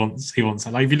 Like he wants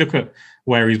it. Like if you look at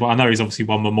where he's, I know he's obviously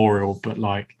won Memorial, but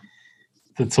like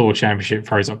the Tour Championship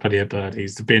throws up plenty of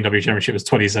birdies. The BMW Championship was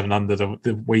 27 under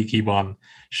the week he won.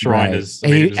 Shriners,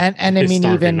 right. I mean,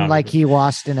 even like he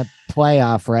lost in a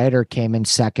playoff, right, or came in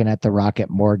second at the Rocket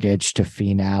Mortgage to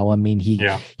Finau. I mean,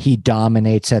 he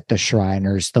dominates at the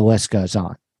Shriners. The list goes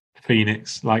on.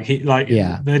 Phoenix, he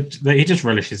just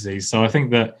relishes these. So I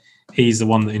think that he's the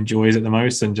one that enjoys it the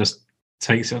most and just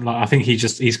takes it. Like I think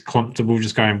he's comfortable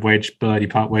just going wedge, birdie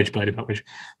putt, wedge, birdie putt, wedge.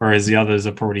 Whereas the others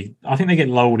are probably, I think they get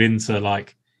lulled into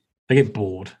they get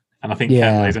bored. And I think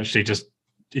Cantlay's actually just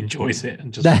enjoys it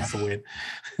and just wants to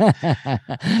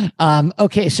win.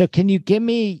 Okay, so can you give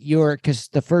me because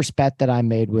the first bet that I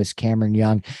made was Cameron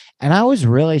Young, and I was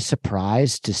really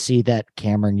surprised to see that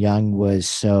Cameron Young was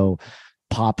so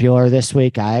popular this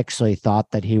week. I actually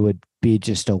thought that he would be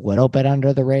just a little bit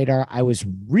under the radar. I was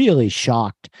really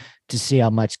shocked to see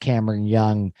how much Cameron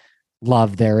Young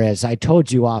love there is. I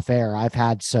told you off air, I've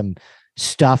had some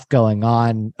stuff going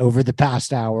on over the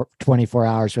past 24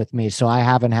 hours with me. So I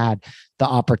haven't had the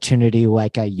opportunity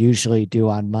like I usually do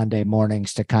on Monday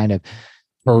mornings to kind of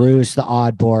peruse the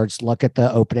odd boards, look at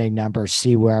the opening numbers,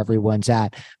 see where everyone's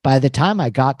at. By the time I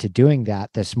got to doing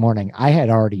that this morning, I had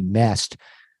already missed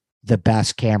the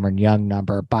best Cameron Young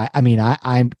number I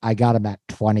got him at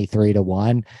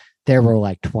 23-1. There were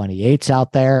like 28s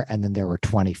out there, and then there were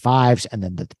 25s, and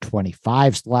then the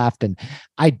 25s left. And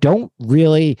I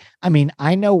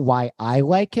know why I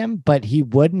like him, but he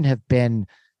wouldn't have been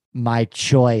my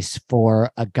choice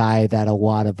for a guy that a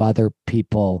lot of other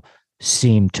people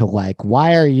seem to like.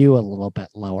 Why are you a little bit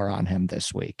lower on him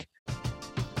this week?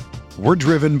 We're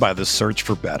driven by the search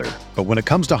for better. But when it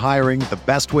comes to hiring, the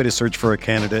best way to search for a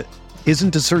candidate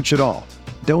isn't to search at all.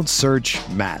 Don't search,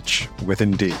 match with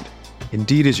Indeed.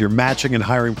 Indeed is your matching and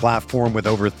hiring platform with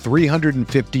over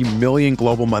 350 million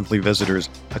global monthly visitors,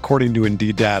 according to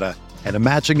Indeed data, and a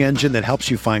matching engine that helps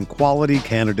you find quality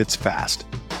candidates fast.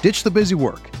 Ditch the busy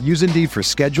work. Use Indeed for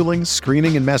scheduling,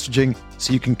 screening, and messaging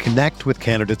so you can connect with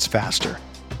candidates faster.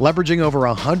 Leveraging over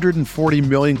 140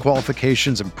 million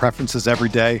qualifications and preferences every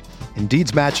day,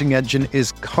 Indeed's matching engine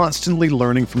is constantly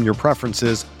learning from your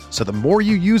preferences, so the more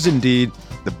you use Indeed,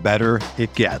 the better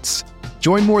it gets.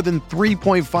 Join more than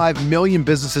 3.5 million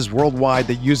businesses worldwide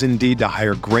that use Indeed to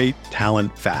hire great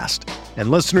talent fast. And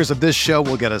listeners of this show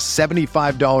will get a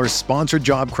 $75 sponsored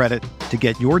job credit to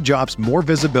get your jobs more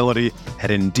visibility at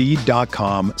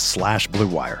Indeed.com/Blue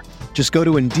Wire. Just go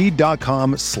to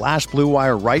Indeed.com/Blue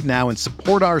Wire right now and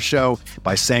support our show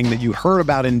by saying that you heard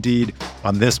about Indeed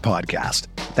on this podcast.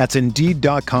 That's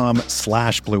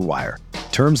Indeed.com/Blue Wire.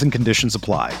 Terms and conditions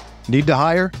apply. Need to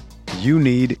hire? You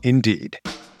need Indeed.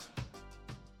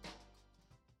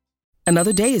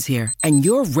 Another day is here, and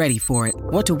you're ready for it.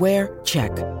 What to wear?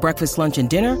 Check. Breakfast, lunch, and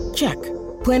dinner? Check.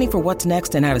 Planning for what's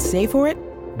next and how to save for it?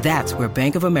 That's where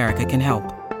Bank of America can help.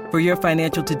 For your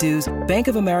financial to-dos, Bank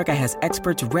of America has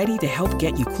experts ready to help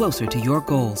get you closer to your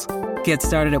goals. Get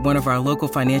started at one of our local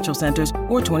financial centers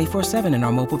or 24/7 in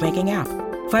our mobile banking app.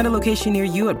 Find a location near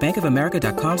you at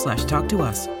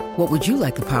bankofamerica.com/talktous. What would you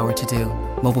like the power to do?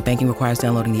 Mobile banking requires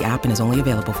downloading the app and is only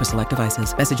available for select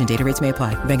devices. Message and data rates may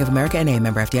apply. Bank of America NA,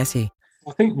 member FDIC.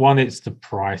 I think one, it's the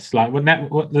price. Like when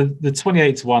the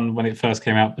 28-1 when it first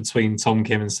came out between Tom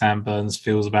Kim and Sam Burns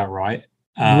feels about right.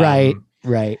 Right.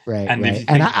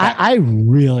 And I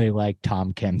really like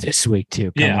Tom Kim this week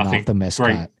too. Coming off the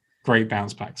miscut. Great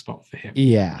bounce back spot for him.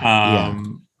 Yeah.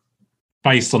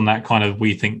 Based on that kind of,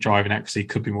 we think driving accuracy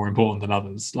could be more important than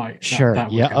others. Like sure.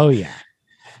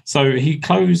 So he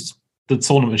closed the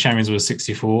Tournament of Champions with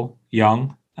 64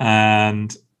 young,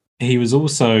 and he was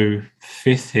also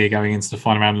fifth here going into the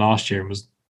final round last year and was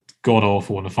god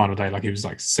awful on the final day. Like he was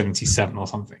like 77 or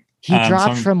something. He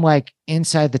dropped from like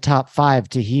inside the top 5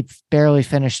 to he barely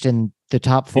finished in the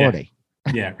top 40.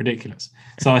 Yeah, ridiculous.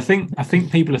 So I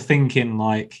think people are thinking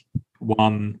like,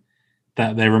 one,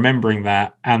 that they're remembering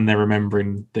that, and they're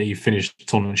remembering that he finished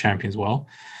Tournament of Champions well.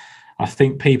 I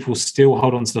think people still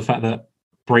hold on to the fact that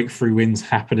breakthrough wins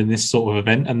happen in this sort of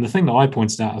event. And the thing that I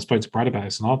pointed out, I spoke to Brad about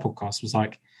this on our podcast, was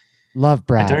like, love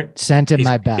Brad. Sent him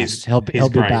my best. He'll be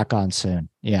back on soon.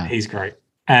 Yeah, he's great.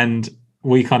 And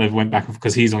we kind of went back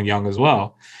because he's on young as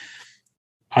well.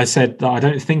 I said that I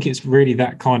don't think it's really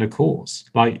that kind of course.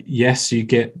 Like, yes, you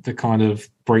get the kind of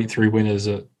breakthrough winners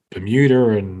at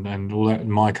Bermuda and all that,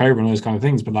 Mike Cobra and all those kind of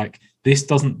things, but like this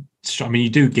doesn't. I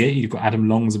mean, you've got Adam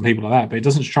Longs and people like that, but it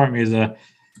doesn't strike me as a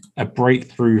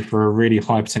breakthrough for a really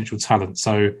high potential talent.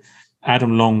 So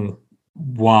Adam Long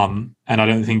won, and I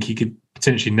don't think he could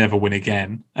potentially never win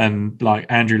again. And like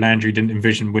Andrew Landry didn't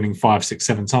envision winning 5, 6,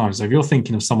 7 times. So if you're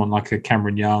thinking of someone like a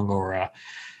Cameron Young or a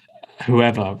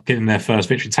whoever getting their first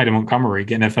victory, Taylor Montgomery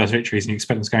getting their first victories, and you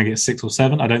expect them to go and get 6 or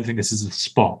 7, I don't think this is a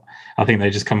spot. I think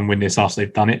they just come and win this after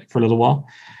they've done it for a little while.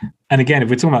 And again, if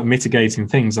we're talking about mitigating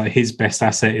things, like his best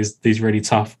asset is these really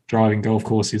tough driving golf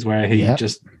courses where he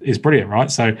just is brilliant, right?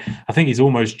 So I think he's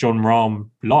almost John Rahm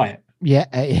light. Yeah.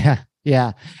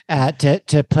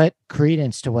 To put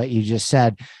credence to what you just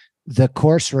said, the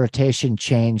course rotation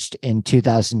changed in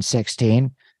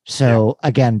 2016. So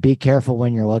again, be careful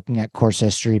when you're looking at course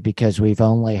history, because we've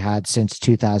only had since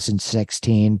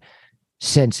 2016,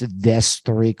 since this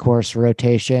 3-course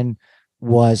rotation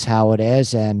was how it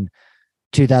is. And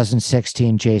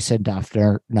 2016, Jason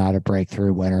Duffner, not a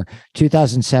breakthrough winner.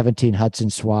 2017, Hudson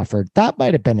Swafford, that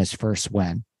might have been his first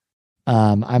win.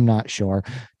 I'm not sure.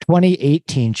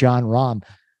 2018, John Rahm.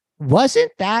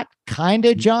 Wasn't that kind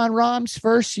of John Rahm's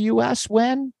first U.S.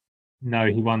 win? No,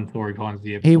 he won Torrey Pines the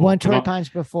year before. He won Torrey Pines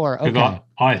before. Okay.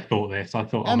 I thought this.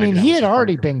 I mean, he had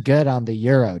already been good on the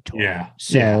Euro Tour. Yeah.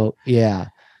 So,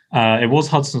 it was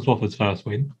Hudson Swafford's first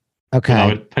win. Okay. I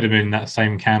would put him in that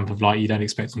same camp of like, you don't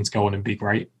expect him to go on and be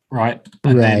great, right?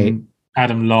 And then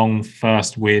Adam Long,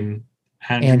 first win.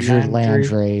 Andrew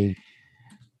Landry.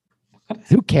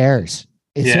 Who cares?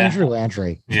 It's Andrew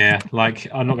Landry. Yeah, like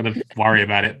I'm not going to worry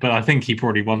about it, but I think he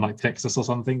probably won like Texas or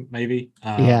something, maybe.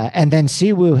 And then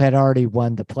Siwoo had already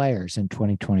won the Players in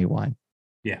 2021.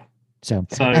 Yeah. So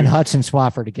and Hudson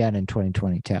Swafford again in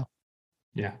 2022.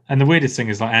 Yeah, and the weirdest thing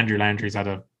is like Andrew Landry's had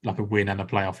a win and a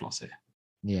playoff loss here.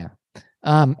 Yeah.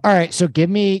 All right. So give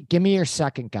me your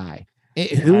second guy.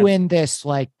 Who in this,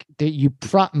 like,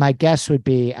 my guess would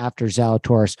be after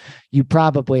Zalatoris, you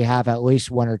probably have at least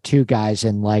 1 or 2 guys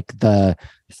in like the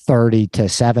 30 to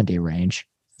 70 range.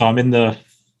 So I'm in the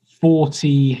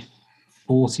 40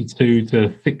 42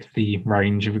 to 60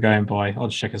 range if we're going by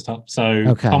odds checker stuff. So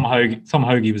Okay. Tom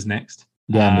Hoagie was next.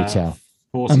 Yeah, me too.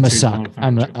 42 I'm a to sucker.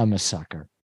 100. I'm a sucker.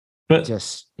 But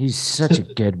He's such a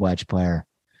good wedge player.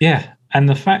 yeah, and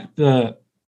the fact that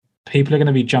people are going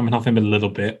to be jumping off him a little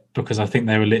bit because I think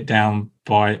they were lit down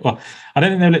by. Well, I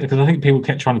don't think they were lit because I think people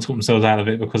kept trying to talk themselves out of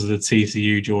it because of the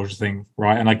TCU Georgia thing,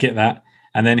 right? And I get that.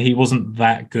 And then he wasn't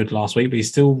that good last week, but he's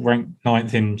still ranked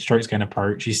 9th in strokes gain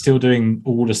approach. He's still doing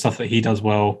all the stuff that he does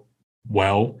well.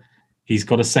 He's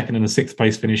got a 2nd and a 6th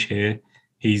place finish here.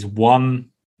 He's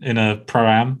won in a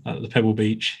Pro-Am at the Pebble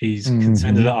Beach. He's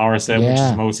contended at RSM, which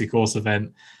is a multi-course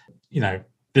event. You know,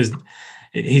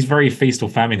 he's very feast or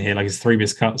famine here. Like, it's 3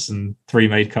 missed cuts and 3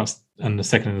 made cuts and the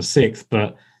 2nd and the 6th.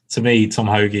 But to me, Tom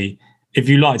Hoagie, if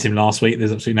you liked him last week,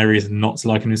 there's absolutely no reason not to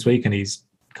like him this week. And he's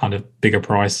kind of bigger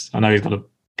price. I know he's got to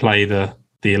play the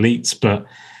elites, but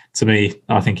to me,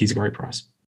 I think he's a great price.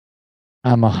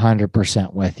 I'm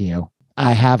 100% with you.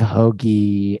 I have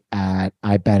Hoagie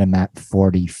I bet him at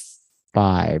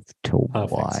 45 to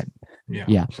 1.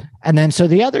 Yeah. And then so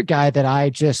the other guy that I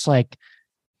just like,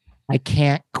 I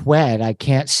can't quit, I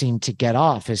can't seem to get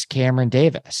off is Cameron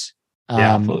Davis.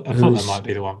 I thought that might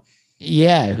be the one.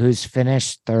 Yeah, who's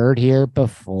finished 3rd here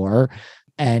before.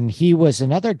 And he was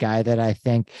another guy that I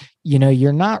think,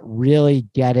 you're not really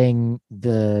getting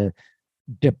the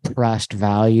depressed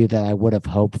value that I would have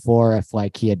hoped for if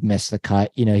like he had missed the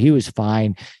cut. He was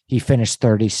fine. He finished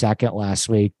 32nd last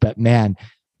week, but man,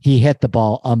 he hit the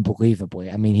ball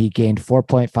unbelievably. I mean, he gained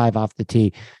 4.5 off the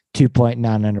tee,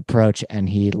 2.9 on approach, and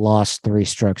he lost 3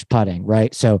 strokes putting,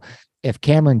 right? So if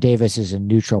Cameron Davis is a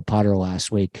neutral putter last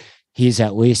week, he's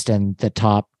at least in the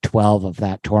top 12 of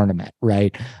that tournament,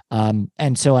 right?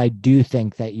 And so I do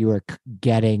think that you are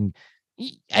getting,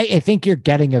 I think you're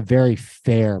getting a very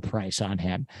fair price on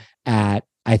him at,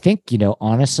 I think,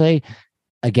 honestly,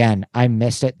 again, I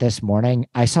missed it this morning.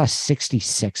 I saw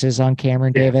 66s on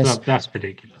Cameron Davis. That's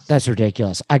ridiculous. That's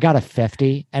ridiculous. I got a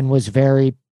 50 and was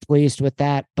very pleased with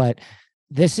that. But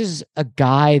this is a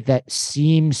guy that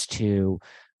seems to,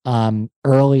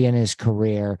 early in his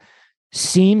career,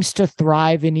 seems to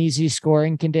thrive in easy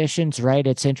scoring conditions, right?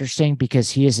 It's interesting because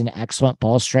he is an excellent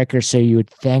ball striker. So you would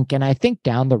think, and I think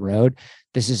down the road,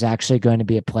 this is actually going to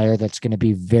be a player that's going to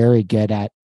be very good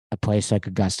at a place like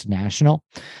Augusta National.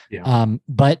 Yeah.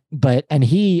 And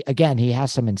he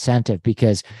has some incentive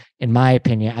because in my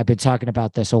opinion, I've been talking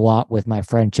about this a lot with my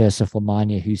friend Joseph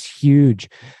Lamagna, who's huge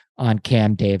on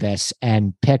Cam Davis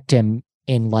and picked him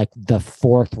in like the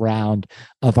 4th round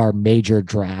of our major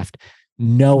draft,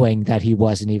 knowing that he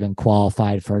wasn't even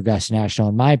qualified for Augusta National.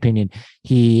 In my opinion,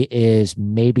 he is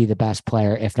maybe the best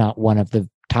player, if not one of the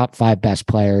top 5 best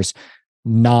players,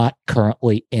 not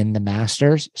currently in the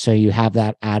Masters. So you have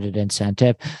that added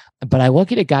incentive. But I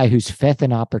look at a guy who's 5th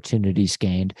in opportunities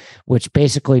gained, which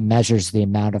basically measures the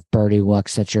amount of birdie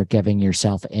looks that you're giving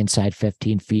yourself inside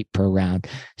 15 feet per round,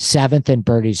 7th in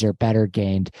birdies or better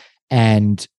gained,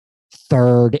 and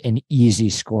 3rd in easy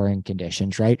scoring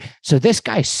conditions, right? So this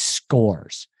guy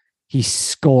scores. He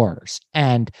scores.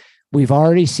 And we've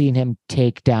already seen him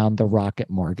take down the Rocket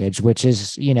Mortgage, which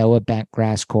is, a bent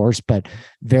grass course, but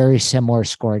very similar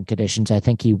scoring conditions. I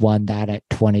think he won that at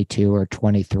 22 or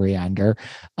 23 under.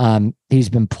 He's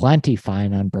been plenty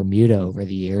fine on Bermuda over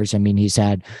the years. I mean, he's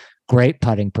had great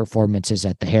putting performances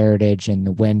at the Heritage and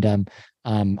the Wyndham.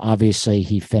 Obviously,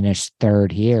 he finished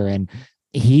 3rd here. And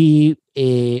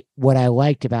what I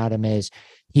liked about him is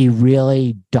he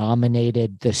really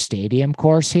dominated the Stadium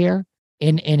course here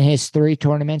in his 3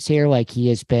 tournaments here. Like, he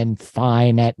has been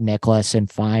fine at Nicklaus and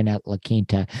fine at La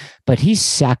Quinta, but he's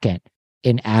 2nd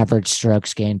in average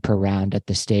strokes gained per round at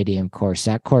the Stadium course.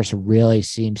 That course really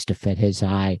seems to fit his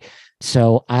eye.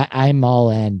 So I'm all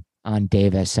in on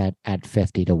Davis at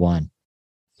 50 to 1.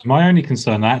 My only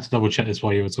concern, I had to double check this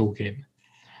while you were talking.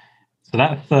 So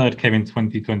that 3rd came in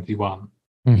 2021.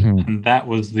 Mm-hmm. And that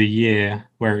was the year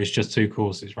where it was just 2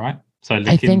 courses, right? So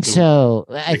I think so.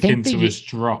 I think was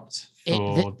dropped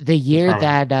for the year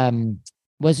that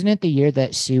wasn't it the year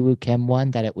that Siwoo Kim won,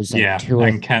 that it was like 2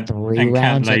 or 3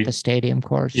 rounds at the Stadium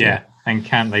course? Yeah, and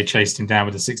Cantlay chased him down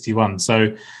with a 61.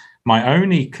 So my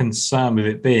only concern with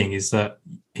it being is that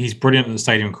he's brilliant at the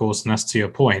Stadium course, and that's to your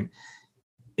point.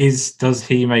 Does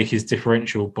he make his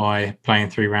differential by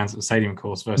playing 3 rounds at the Stadium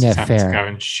course versus having to go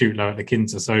and shoot low at the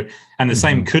Quinta? So, and the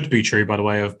same could be true, by the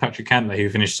way, of Patrick Cantlay, who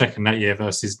finished 2nd that year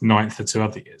versus 9th for 2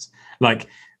 other years. Like,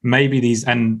 maybe these,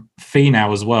 and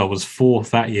Finau as well was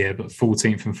 4th that year, but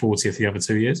 14th and 40th the other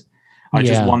 2 years. I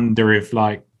just wonder if,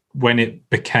 like, when it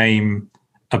became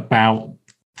about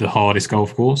the hardest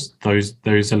golf course, those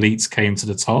elites came to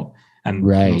the top, And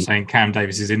Right. I'm not saying Cam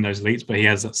Davis is in those elites, but he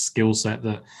has that skill set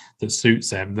that suits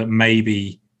them, that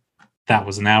maybe that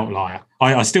was an outlier.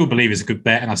 I still believe it's a good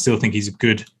bet, and I still think he's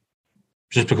good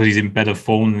just because he's in better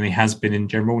form than he has been in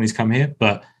general when he's come here.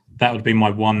 But that would be my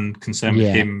one concern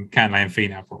with him, Cantlay and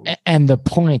Finau probably. And the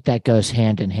point that goes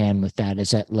hand in hand with that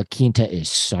is that La Quinta is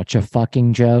such a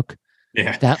fucking joke.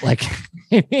 Yeah. That like,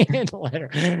 I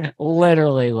mean,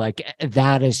 literally, like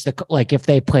that is like if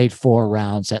they played 4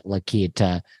 rounds at La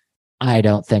Quinta, I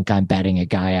don't think I'm betting a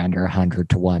guy under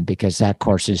 100-1 because that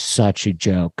course is such a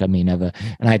joke. I mean, and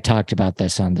I talked about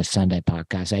this on the Sunday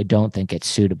podcast. I don't think it's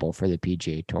suitable for the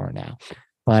PGA Tour now.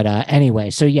 But anyway,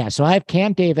 so I have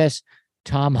Cam Davis,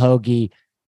 Tom Hoge,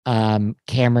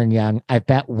 Cameron Young. I've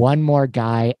bet one more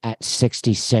guy at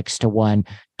 66-1.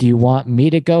 Do you want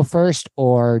me to go first,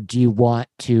 or do you want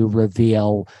to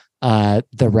reveal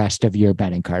the rest of your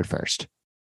betting card first?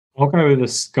 I'll go with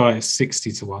this guy at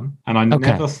 60-1. And I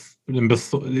never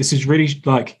thought, this is really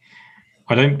like,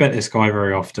 I don't bet this guy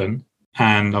very often.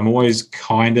 And I'm always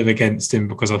kind of against him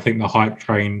because I think the hype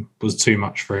train was too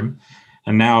much for him.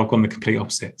 And now I've gone the complete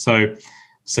opposite. So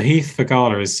Heath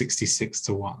Vergala is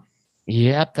 66-1.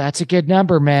 Yep, that's a good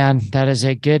number, man. That is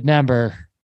a good number.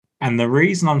 And the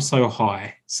reason I'm so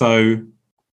high, so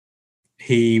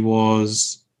he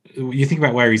was, you think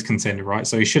about where he's contended, right?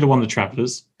 So he should have won the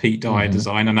Travelers, Pete Dye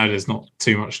design. I know there's not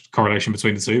too much correlation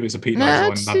between the two, but it's a Pete Dye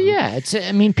design. Yeah,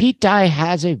 I mean, Pete Dye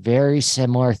has a very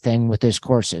similar thing with his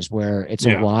courses where it's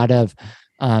a lot of,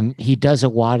 he does a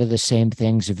lot of the same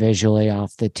things visually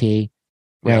off the tee.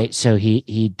 Right. Yeah. So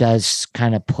he does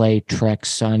kind of play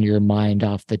tricks on your mind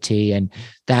off the tee. And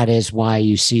that is why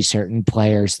you see certain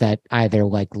players that either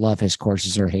like love his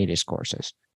courses or hate his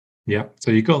courses. Yeah. So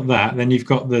you've got that. Then you've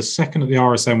got the second at the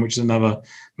RSM, which is another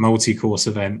multi-course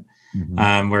event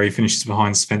where he finishes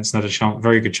behind Spence and had a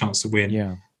very good chance to win.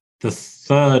 Yeah. The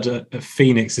third at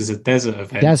Phoenix is a desert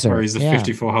event where he's the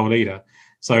 54-hole leader.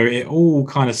 So it all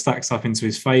kind of stacks up into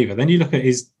his favor. Then you look at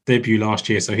his debut last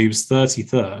year. So he was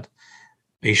 33rd.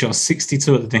 He shot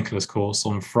 62 at the Nicholas course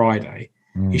on Friday.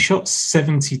 He shot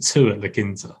 72 at La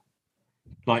Quinta.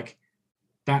 Like,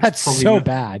 that's probably so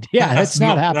bad. Yeah, that's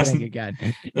not happening again.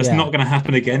 That's not going to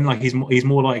happen again. Like, he's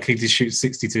more likely to shoot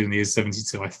 62 than he is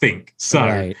 72, I think.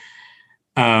 So,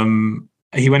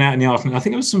 he went out in the afternoon. I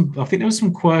think there was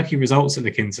some quirky results at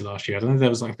La Quinta last year. I don't know if there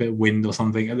was like a bit of wind or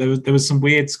something. There was some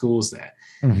weird scores there.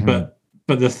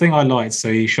 But the thing I liked, so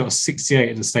he shot 68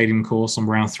 at the Stadium course on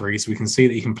round 3, so we can see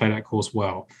that he can play that course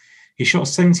well. He shot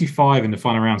 75 in the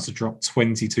final rounds to drop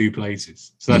 22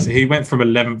 places. So he went from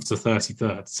 11th to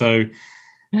 33rd. So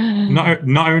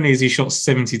not only has he shot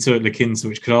 72 at La Quinta,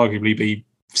 which could arguably be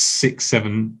 6,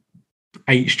 7,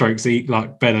 8 strokes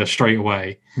like better straight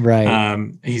away. Right.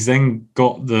 He's then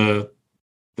got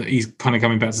he's kind of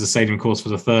coming back to the Stadium course for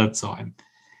the third time.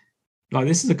 Like,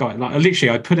 this is a guy, like,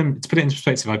 literally, to put it into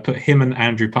perspective, I put him and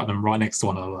Andrew Putnam right next to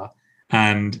one another.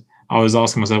 And I was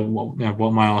asking myself, what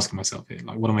am I asking myself here?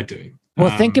 Like, what am I doing?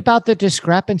 Well, think about the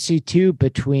discrepancy, too,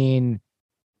 between,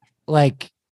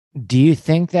 like, do you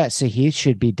think that Sahith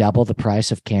should be double the price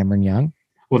of Cameron Young?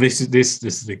 Well, this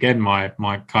is again, my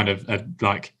kind of,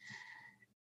 like,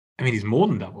 I mean, he's more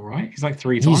than double, right? He's like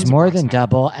 3 times. He's more than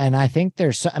double. And I think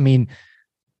they're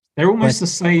almost the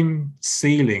same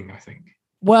ceiling, I think.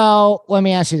 Well, let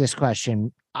me ask you this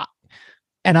question.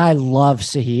 And I love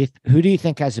Sahith. Who do you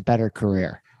think has a better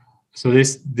career? So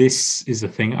this is the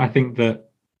thing. I think that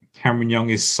Cameron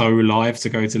Young is so live to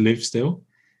go to live still.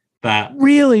 That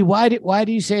really, why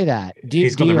do you say that?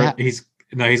 He's got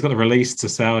the release to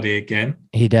Saudi again.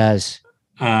 He does,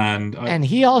 and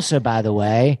he also, by the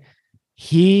way,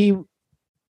 he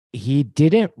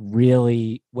didn't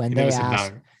really when they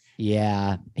asked. No.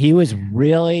 Yeah, he was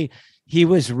really.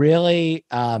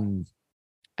 I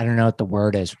don't know what the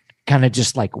word is, kind of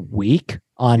just like weak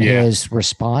on his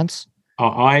response.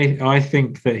 I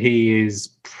think that he is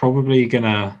probably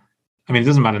gonna, I mean, it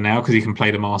doesn't matter now because he can play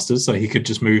the Masters, so he could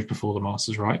just move before the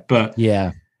Masters, right? But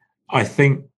yeah, I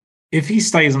think if he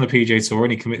stays on the PGA Tour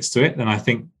and he commits to it, then I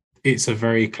think it's a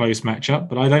very close matchup.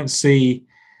 But I don't see,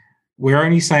 we're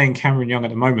only saying Cameron Young at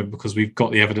the moment because we've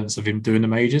got the evidence of him doing the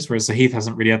majors, whereas Heath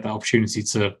hasn't really had that opportunity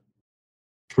to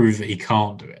prove that he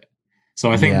can't do it.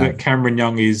 So I think that Cameron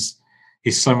Young is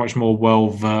so much more well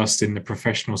versed in the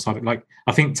professional side. Like,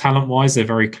 I think talent wise they're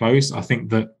very close. I think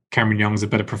that Cameron Young's a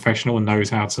better professional and knows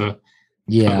how to put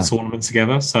the tournament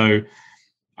together. So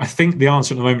I think the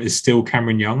answer at the moment is still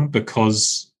Cameron Young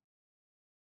because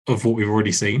of what we've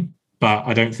already seen, but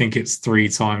I don't think it's 3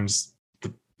 times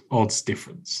the odds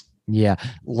difference. Yeah.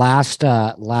 Last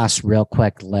real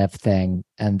quick live thing,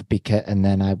 and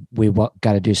then we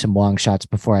got to do some long shots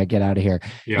before I get out of here.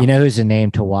 Yeah. You know who's a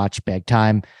name to watch big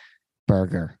time?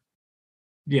 Berger.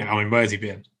 Yeah, I mean, where's he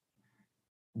been?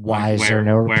 Why is there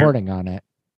no reporting on it?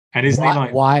 And isn't he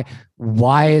like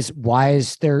why is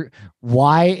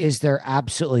there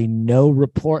absolutely no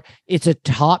report? It's a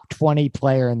top 20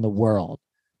 player in the world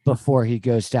before he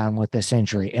goes down with this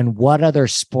injury. And what other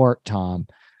sport, Tom,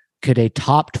 could a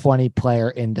top 20 player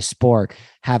in the sport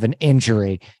have an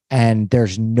injury and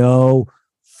there's no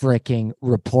freaking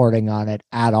reporting on it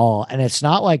at all? And it's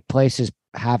not like places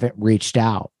haven't reached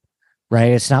out,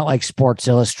 right? It's not like Sports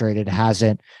Illustrated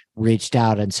hasn't reached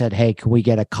out and said, hey, can we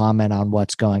get a comment on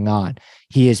what's going on?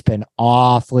 He has been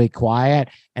awfully quiet.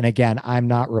 And again, I'm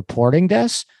not reporting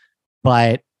this,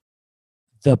 but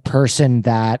the person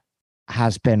that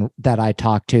I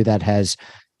talked to that has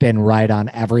been right on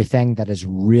everything, that is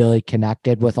really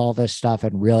connected with all this stuff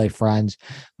and really friends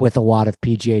with a lot of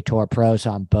PGA Tour pros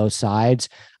on both sides.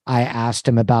 I asked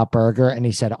him about Berger and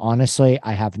he said, honestly,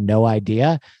 I have no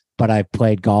idea, but I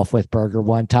played golf with Berger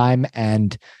one time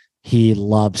and he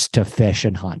loves to fish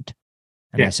and hunt.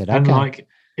 And yeah, I said, okay. Okay,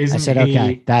 that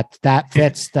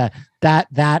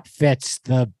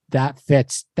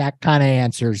kind of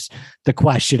answers the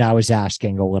question I was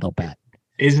asking a little bit.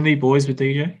 Isn't he boys with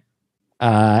DJ?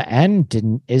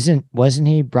 Wasn't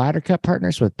he Ryder Cup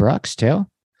partners with Brooks too?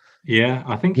 Yeah,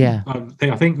 I think. Yeah,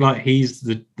 I think like he's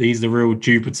the real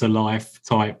Jupiter Life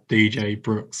type DJ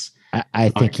Brooks. I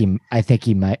think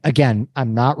he might. Again,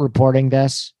 I'm not reporting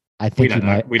this. I think he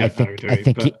might. I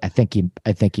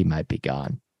think he might be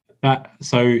gone.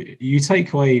 So you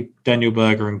take away Daniel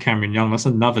Berger and Cameron Young, that's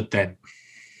another dent.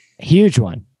 Huge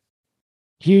one.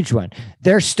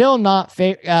 They're still not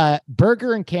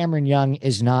Berger and Cameron Young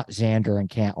is not Xander and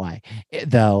Cantlay,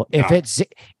 though. If it's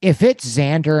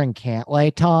Xander and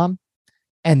Cantlay, Tom,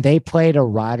 and they played a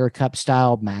Ryder Cup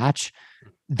style match,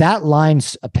 that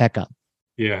line's a pickup.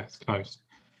 Yeah, it's close.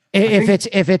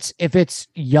 If it's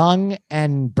Young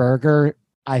and Berger,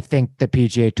 I think the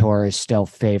PGA Tour is still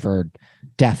favored,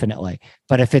 definitely.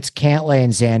 But if it's Cantlay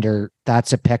and Xander,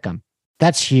 that's a pick'em.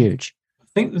 That's huge. I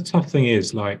think the tough thing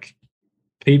is like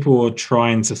people are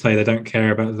trying to say they don't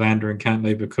care about Xander and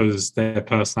Cantlay because their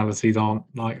personalities aren't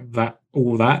like that,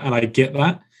 all that, and I get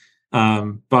that.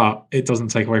 But it doesn't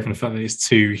take away from the fact that it's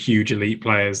two huge elite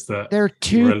players that they're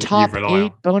two top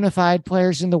 8 bona fide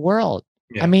players in the world.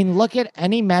 Yeah. I mean, look at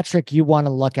any metric you want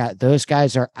to look at. Those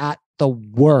guys are at the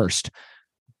worst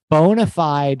bona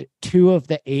fide 2 of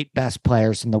the 8 best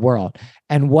players in the world.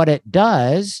 And what it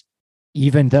does,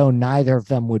 even though neither of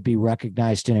them would be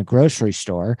recognized in a grocery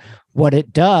store, what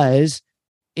it does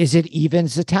is it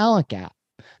evens the talent gap.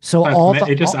 So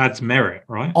it just adds merit,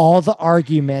 right? All the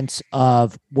arguments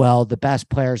of, well, the best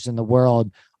players in the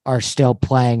world are still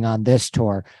playing on this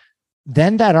tour,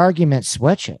 then that argument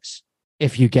switches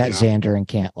if you get Xander and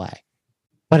Cantlay.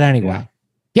 But anyway,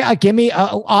 give me,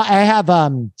 I have,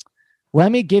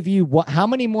 let me give you, how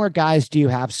many more guys do you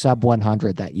have sub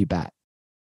 100 that you bet?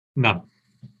 None.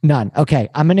 Okay.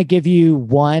 I'm going to give you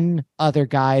one other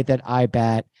guy that I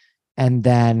bet. And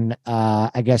then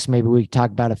I guess maybe we talk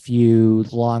about a few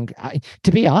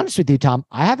to be honest with you, Tom,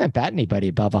 I haven't bet anybody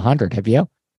above 100. Have you?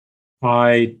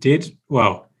 I did.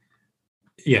 Well,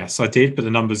 yes, I did, but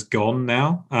the number's gone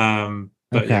now.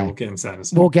 But okay. Yeah, we'll get into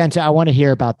that. I want to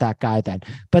hear about that guy then.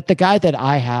 But the guy that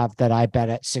I have that I bet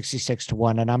at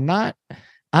 66-1, and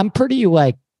I'm pretty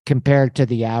like compared to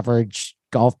the average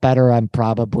golf bettor, I'm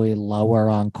probably lower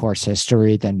on course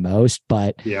history than most,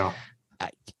 but yeah.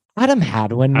 Adam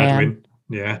Hadwin, man.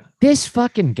 Yeah. This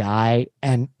fucking guy,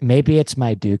 and maybe it's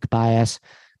my Duke bias,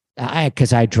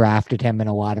 because I drafted him in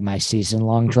a lot of my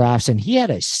season-long drafts, and he had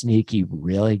a sneaky,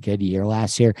 really good year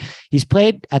last year. He's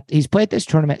played this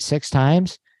tournament 6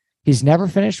 times. He's never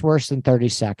finished worse than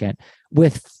 32nd,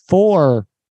 with 4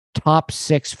 top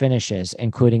 6 finishes,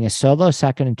 including a solo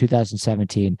second in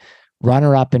 2017,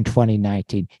 runner-up in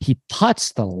 2019. He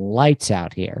putts the lights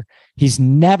out here. He's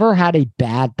never had a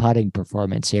bad putting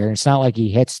performance here. It's not like he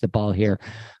hits the ball here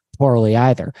poorly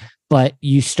either. But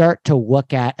you start to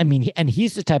look at, and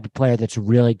he's the type of player that's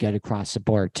really good across the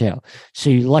board too. So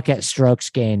you look at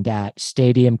strokes gained at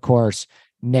Stadium Course,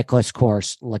 Nicklaus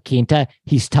Course, La Quinta,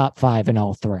 he's top 5 in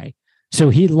all 3. So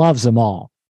he loves them all.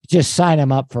 Just sign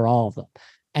him up for all of them.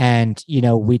 And,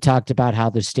 we talked about how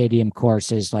the Stadium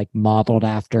Course is like modeled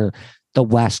after the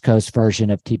West Coast version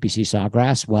of TPC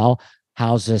Sawgrass. Well,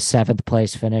 how's the 7th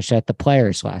place finish at the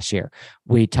Players last year?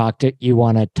 You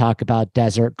want to talk about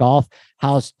desert golf?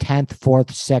 How's 10th, 4th,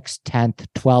 6th, 10th,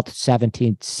 12th,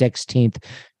 17th, 16th,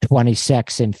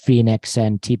 26th in Phoenix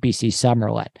and TPC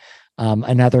Summerlin?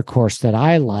 Another course that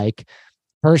I like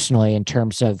personally in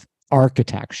terms of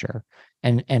architecture,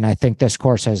 and I think this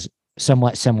course has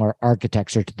somewhat similar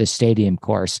architecture to the stadium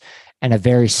course and a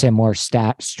very similar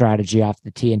strategy off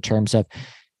the tee in terms of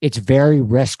it's very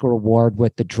risk reward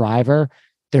with the driver.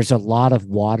 There's a lot of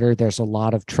water. There's a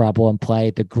lot of trouble in play.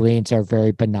 The greens are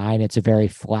very benign. It's a very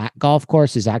flat golf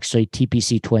course. Is actually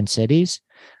TPC Twin Cities.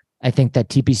 I think that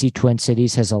TPC Twin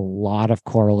Cities has a lot of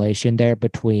correlation there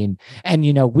between, and,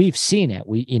 we've seen it.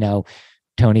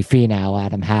 Tony Finau,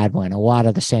 Adam Hadwin, a lot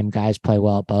of the same guys play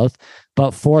well at both,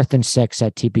 but 4th and 6th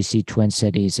at TPC Twin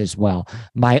Cities as well.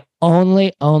 My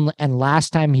only, and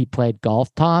last time he played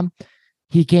golf, Tom,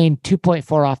 he gained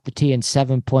 2.4 off the tee and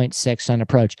 7.6 on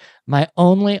approach. My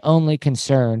only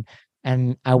concern,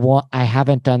 and I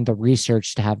haven't done the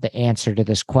research to have the answer to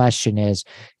this question is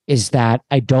that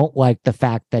I don't like the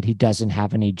fact that he doesn't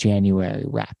have any January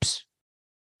reps.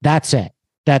 That's it.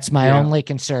 That's my only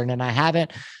concern. And I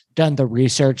haven't done the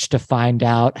research to find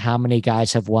out how many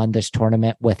guys have won this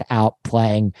tournament without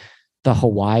playing the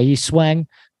Hawaii swing.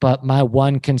 But my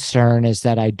one concern is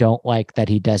that I don't like that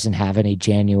he doesn't have any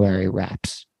January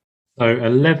reps. So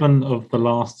 11 of the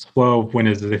last 12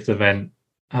 winners of this event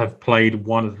have played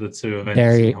one of the two events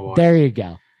in Hawaii.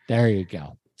 There you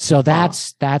go. So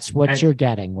that's what you're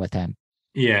getting with him.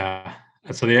 Yeah.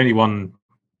 So the only one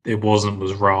it wasn't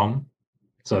was Rahm.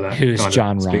 So that who's kind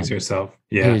John of speaks Rahm? for itself.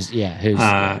 Yeah. Who's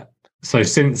so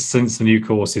since the new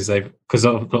courses, because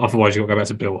otherwise you've got to go back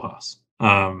to Bill Haas.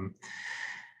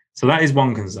 So that is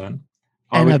one concern.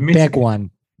 And a big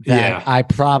one that I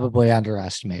probably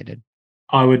underestimated.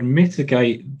 I would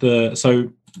mitigate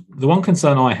so the one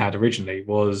concern I had originally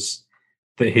was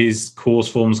that his course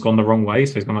form's gone the wrong way.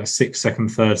 So he's gone like 6th,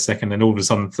 2nd, 3rd, 2nd, and all of a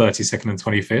sudden 32nd and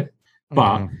 25th.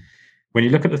 But when you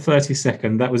look at the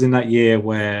 32nd, that was in that year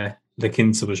where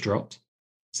LaQuinta was dropped.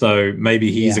 So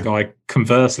maybe he's a guy,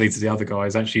 conversely to the other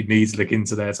guys, actually needs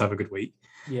LaQuinta there to have a good week.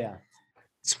 Yeah.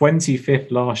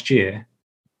 25th last year.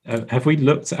 Have we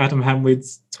looked at Adam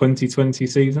Hanwid's 2020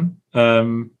 season?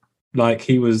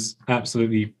 He was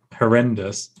absolutely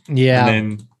horrendous. Yeah.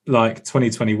 And then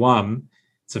 2021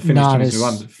 to finish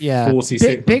 2021,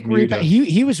 46th. Big rebound.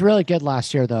 He was really good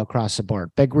last year, though, across the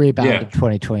board. Big rebound in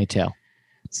 2022.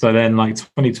 So then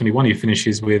 2021, he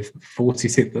finishes with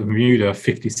 46th at Bermuda,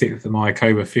 56th at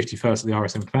Mayakoba, 51st at the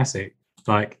RSM Classic.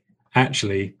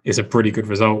 Actually, it's a pretty good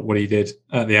result what he did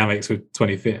at the Amex with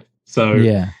 25th.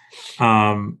 So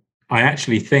I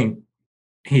actually think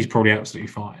he's probably absolutely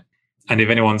fine. And if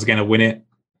anyone's going to win it,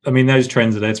 those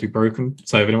trends are there to be broken.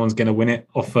 So if anyone's going to win it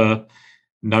off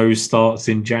no starts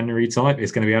in January type,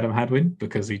 it's going to be Adam Hadwin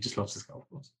because he just loves his golf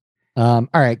course. All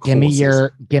right, give me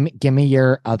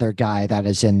your other guy that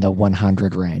is in the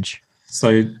 100 range.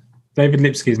 So David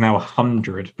Lipsky is now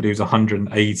 100, but he was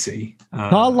 180.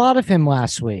 Saw a lot of him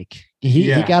last week. He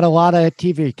got a lot of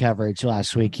TV coverage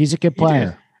last week. He's a good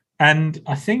player. And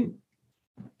I think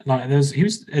he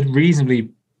was a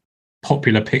reasonably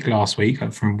popular pick last week,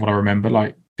 from what I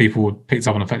remember. People picked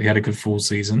up on the fact he had a good full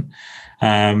season.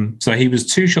 So he was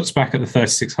 2 shots back at the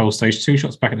 36 hole stage, 2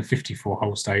 shots back at the 54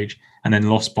 hole stage, and then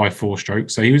lost by 4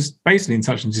 strokes. So he was basically in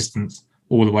touch and distance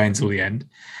all the way until the end.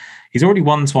 He's already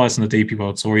won twice on the DP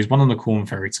World Tour. He's won on the Korn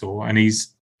Ferry Tour, and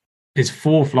his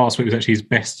 4th last week was actually his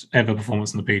best ever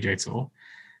performance on the PGA Tour.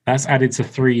 That's added to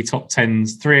 3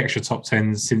 extra top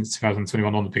 10s since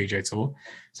 2021 on the PGA Tour.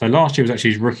 So last year was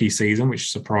actually his rookie season,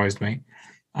 which surprised me.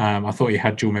 I thought he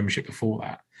had dual membership before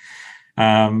that.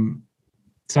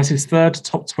 So that's his 3rd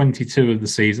top 22 of the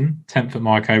season, 10th at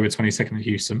Mayakoba, 22nd at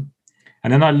Houston.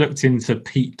 And then I looked into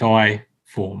Pete Dye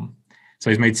form. So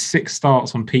he's made 6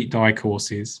 starts on Pete Dye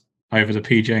courses over the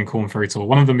PGA and Korn Ferry Tour.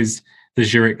 One of them is the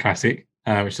Zurich Classic,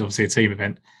 which is obviously a team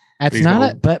event. That's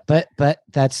not but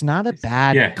that's not a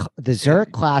bad. The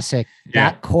Zurich Classic,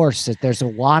 that course, that there's a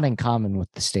lot in common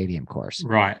with the stadium course.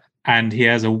 Right. And he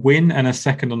has a win and a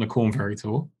second on the Korn Ferry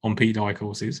Tour on Pete Dye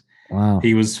courses. Wow.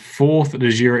 He was 4th at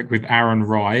the Zurich with Aaron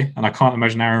Rai, and I can't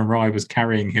imagine Aaron Rai was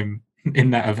carrying him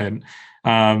in that event.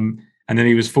 And then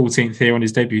he was 14th here on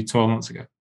his debut 12 months ago.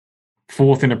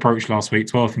 4th in approach last week,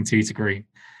 12th in tee to green.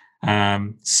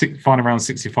 Final round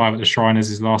 65 at the Shriners,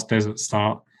 his last desert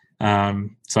start.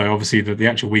 So obviously the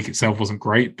actual week itself wasn't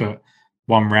great, but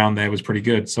one round there was pretty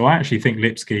good. So I actually think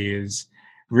Lipsky is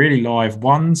really live,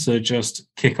 one, to just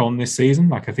kick on this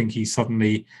season. I think he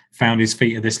suddenly found his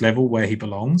feet at this level where he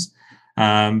belongs.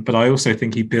 But I also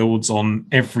think he builds on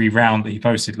every round that he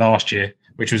posted last year,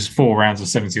 which was 4 rounds of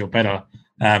 70 or better,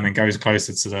 and goes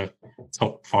closer to the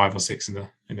top 5 or 6 in the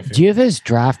field. Do you have his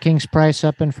DraftKings price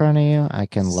up in front of you? I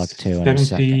can look too in a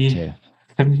second too.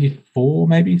 74,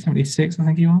 maybe 76, I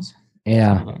think he was.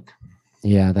 Yeah.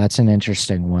 Yeah, that's an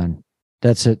interesting one.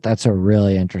 That's a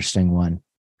really interesting one.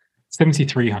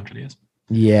 7,300 years.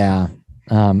 Yeah.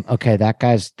 Okay,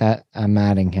 that I'm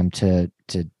adding him to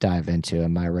dive into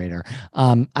in my radar.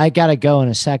 I gotta go in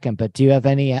a second, but do you have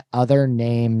any other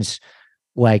names,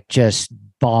 like just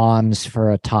bombs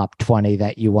for a top 20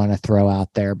 that you want to throw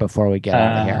out there before we get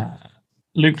out of here?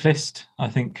 Luke List, I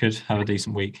think, could have a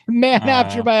decent week. Man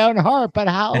after my own heart, but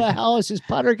how the hell is his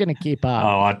putter going to keep up?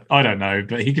 Oh, I don't know,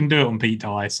 but he can do it on Pete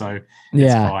Dye, so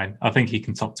it's fine. I think he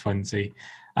can top 20.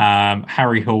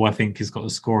 Harry Hall, I think, has got the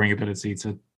scoring ability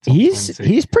to top 20.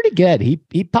 He's pretty good.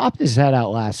 He popped his head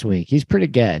out last week. He's pretty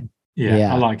good.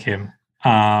 Yeah. I like him.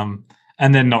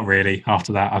 And then not really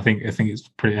after that. I think it's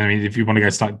pretty. I mean, if you want to go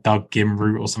start Doug Gim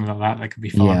route or something like that could be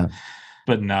fun. Yeah.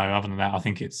 But no, other than that, I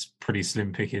think it's pretty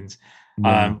slim pickings.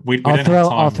 Yeah.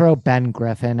 I'll throw Ben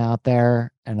Griffin out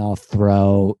there, and I'll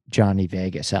throw Johnny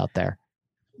Vegas out there.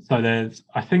 So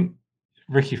I think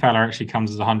Ricky Fowler actually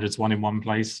comes as 100 to 1 in one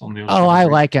place on the. I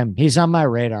like him. He's on my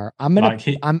radar. I'm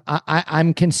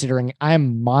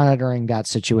monitoring that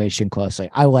situation closely.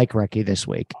 I like Ricky this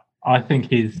week. I think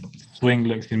his swing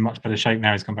looks in much better shape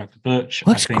now. He's come back to Birch.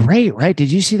 Looks great, right?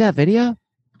 Did you see that video?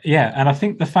 Yeah, and I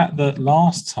think the fact that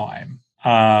last time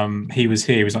he was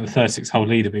here, he was like the 36th hole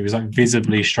leader, but he was like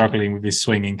visibly struggling with his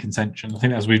swing in contention. I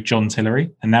think that was with John Tillery,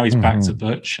 and now he's back to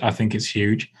Birch. I think it's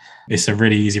huge. It's a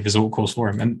really easy resort course for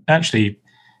him. And actually,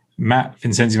 Matt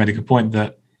Vincenzi made a good point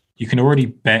that you can already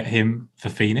bet him for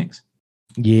Phoenix.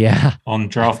 Yeah. On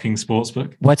DraftKings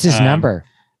Sportsbook. What's his number?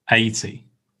 80.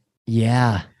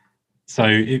 Yeah. So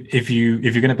if you're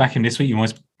going to back him this week, you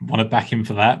almost want to back him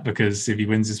for that, because if he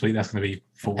wins this week, that's going to be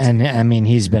 40. And I mean,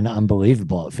 he's been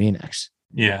unbelievable at Phoenix.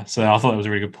 Yeah, so I thought that was a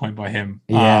really good point by him.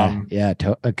 Completely.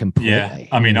 Yeah,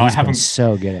 I mean, I haven't been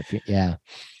so good at yeah.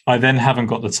 I then haven't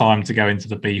got the time to go into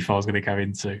the beef I was going to go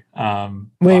into.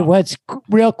 Wait, what's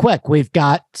real quick? We've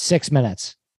got 6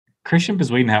 minutes. Christian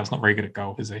Bezuidenhout's not very good at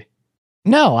golf, is he?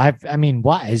 No, I mean,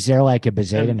 what is there like a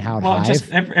Bezuidenhout hive?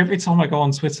 Just every time I go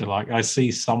on Twitter, like I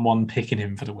see someone picking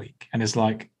him for the week, and it's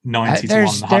like 90 to 1,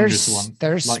 100 to 1.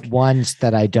 There's like, ones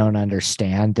that I don't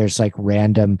understand. There's like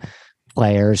random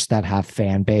players that have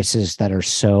fan bases that are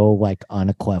so like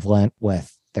unequivalent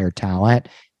with their talent.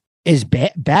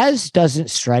 Bez doesn't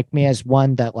strike me as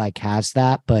one that like has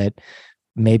that, but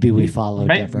maybe we follow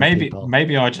different people.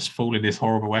 Maybe I just fall in this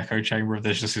horrible echo chamber of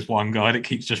there's just this one guy that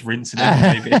keeps just rinsing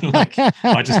it. Maybe like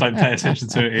I just don't pay attention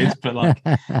to it. Is but like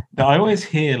I always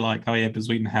hear like, oh yeah,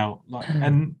 Bezuidenhout, like,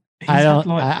 and I don't.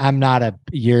 I'm not a.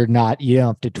 You're not. You don't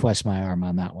have to twist my arm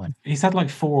on that one. He's had like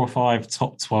 4 or 5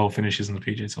 top 12 finishes in the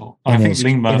PGA Tour. I think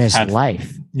Lingmerth had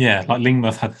life. Yeah, like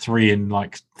Lingmerth had 3 in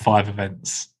like 5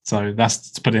 events. So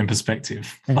that's to put it in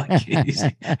perspective. Like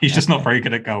he's just not very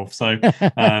good at golf. So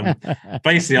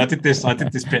basically, I did this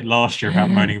bit last year about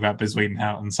moaning about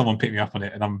Bezuidenhout, and someone picked me up on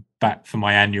it, and I'm back for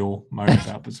my annual moan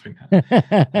about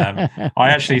Bezuidenhout. I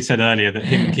actually said earlier that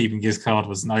him keeping his card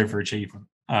was an overachievement,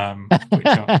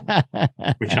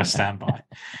 which I stand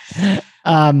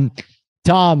by.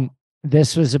 Tom,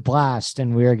 this was a blast,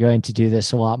 and we are going to do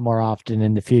this a lot more often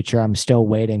in the future. I'm still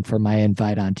waiting for my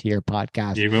invite onto your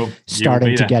podcast. You will.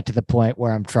 Starting to get to the point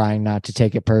where I'm trying not to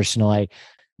take it personally.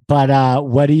 But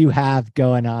what do you have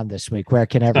going on this week? Where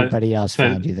can everybody else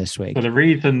find you this week? So the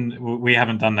reason we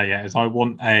haven't done that yet is I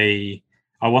want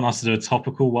us to do a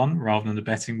topical one rather than the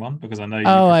betting one, because I know you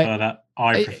prefer that.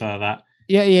 I prefer that.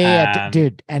 Yeah.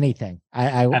 Dude, anything.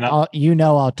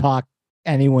 I'll talk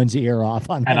anyone's ear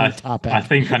off on any topic. I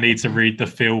think I need to read the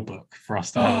field book for us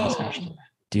to have a discussion.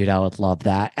 Dude, I would love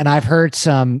that. And I've heard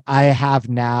I have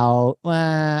now,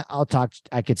 I'll talk,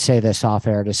 I could say this off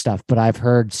air to stuff, but I've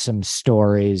heard some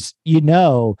stories,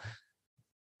 from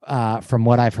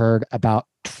what I've heard, about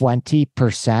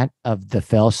 20% of the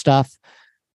Phil stuff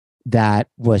that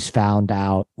was found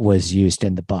out was used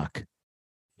in the book.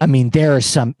 I mean, there is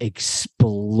some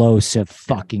explosive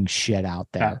fucking shit out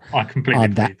there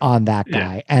on that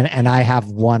guy. Yeah. And I have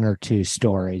 1 or 2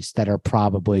 stories that are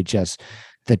probably just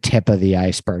the tip of the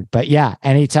iceberg. But yeah,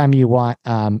 anytime you want,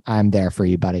 I'm there for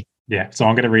you, buddy. Yeah. So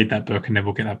I'm going to read that book, and then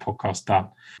we'll get that podcast done.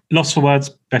 Lost for Words,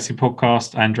 Betting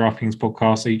Podcast and DraftKings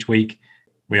Podcast each week.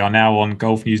 We are now on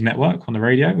Golf News Network on the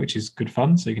radio, which is good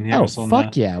fun. So you can hear us on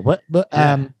fuck yeah. What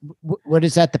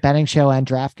is that, the betting show and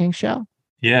DraftKings show?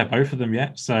 Yeah, both of them.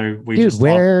 Yeah. So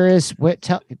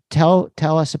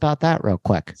tell us about that real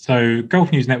quick. So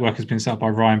Golf News Network has been set up by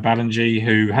Ryan Ballingy,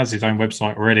 who has his own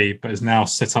website already, but has now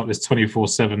set up this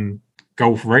 24/7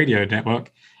 golf radio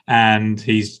network. And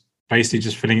he's basically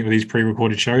just filling it with these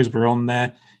pre-recorded shows. We're on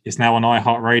there. It's now on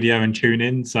iHeartRadio and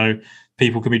TuneIn. So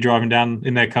people can be driving down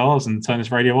in their cars and turn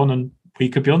this radio on, and we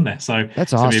could be on there. So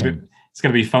that's awesome. it's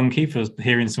going to be funky for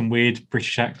hearing some weird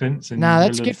British accents. Nah,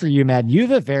 that's good for you, man. You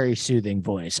have a very soothing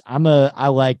voice. I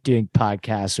like doing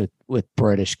podcasts with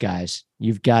British guys.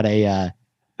 You've got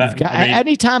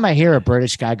anytime I hear a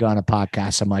British guy go on a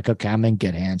podcast, I'm like, okay, I'm in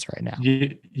good hands right now.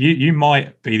 You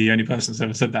might be the only person that's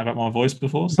ever said that about my voice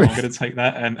before, so I'm going to take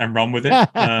that and run with it.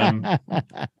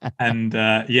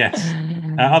 Yes.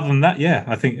 Other than that, yeah,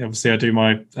 I think obviously I do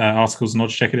my articles and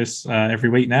odds checkers every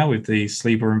week now with the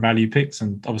sleeper and value picks,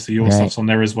 and obviously your stuff's on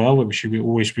there as well, which we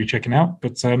always be checking out.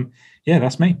 But yeah,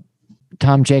 that's me.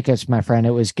 Tom Jacobs, my friend,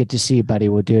 it was good to see you, buddy.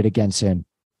 We'll do it again soon.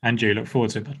 And you look forward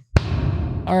to it, bud.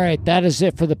 All right, that is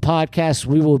it for the podcast.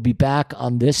 We will be back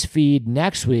on this feed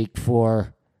next week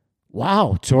for,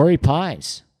 Torrey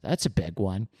Pines. That's a big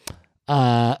one.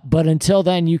 But until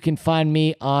then, you can find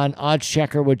me on Odds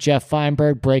Checker with Jeff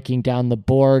Feinberg, breaking down the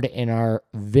board in our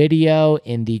video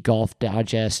in the Golf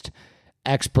Digest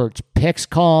Experts Picks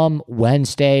column.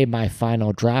 Wednesday, my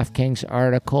final DraftKings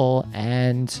article,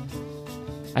 and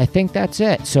I think that's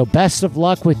it. So best of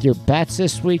luck with your bets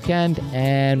this weekend,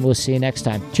 and we'll see you next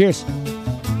time. Cheers.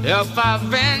 If I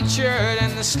ventured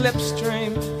in the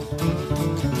slipstream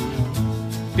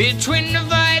between the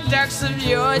viaducts of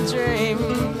your dream,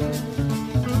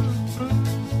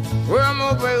 where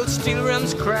mobile steel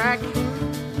rims crack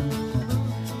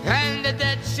and the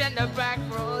ditch and the back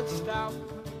road stop.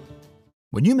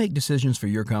 When you make decisions for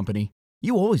your company,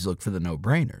 you always look for the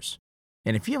no-brainers.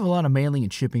 And if you have a lot of mailing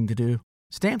and shipping to do,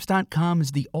 Stamps.com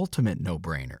is the ultimate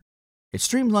no-brainer. It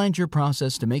streamlines your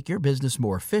process to make your business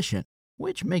more efficient,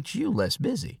 which makes you less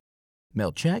busy.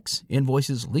 Mail checks,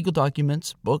 invoices, legal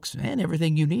documents, books, and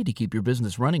everything you need to keep your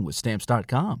business running with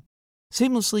Stamps.com.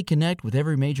 Seamlessly connect with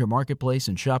every major marketplace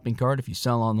and shopping cart if you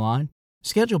sell online.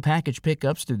 Schedule package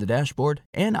pickups through the dashboard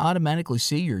and automatically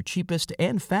see your cheapest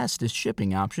and fastest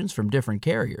shipping options from different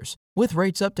carriers, with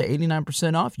rates up to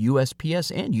 89% off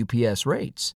USPS and UPS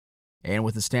rates. And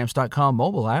with the Stamps.com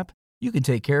mobile app, you can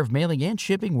take care of mailing and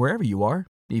shipping wherever you are,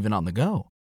 even on the go.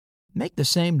 Make the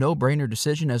same no-brainer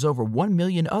decision as over 1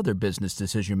 million other business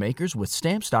decision makers with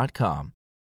Stamps.com.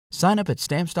 Sign up at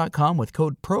Stamps.com with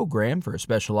code PROGRAM for a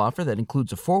special offer that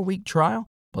includes a 4-week trial,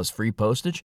 plus free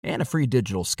postage and a free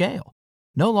digital scale.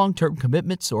 No long-term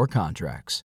commitments or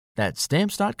contracts. That's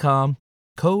Stamps.com,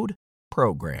 code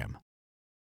PROGRAM.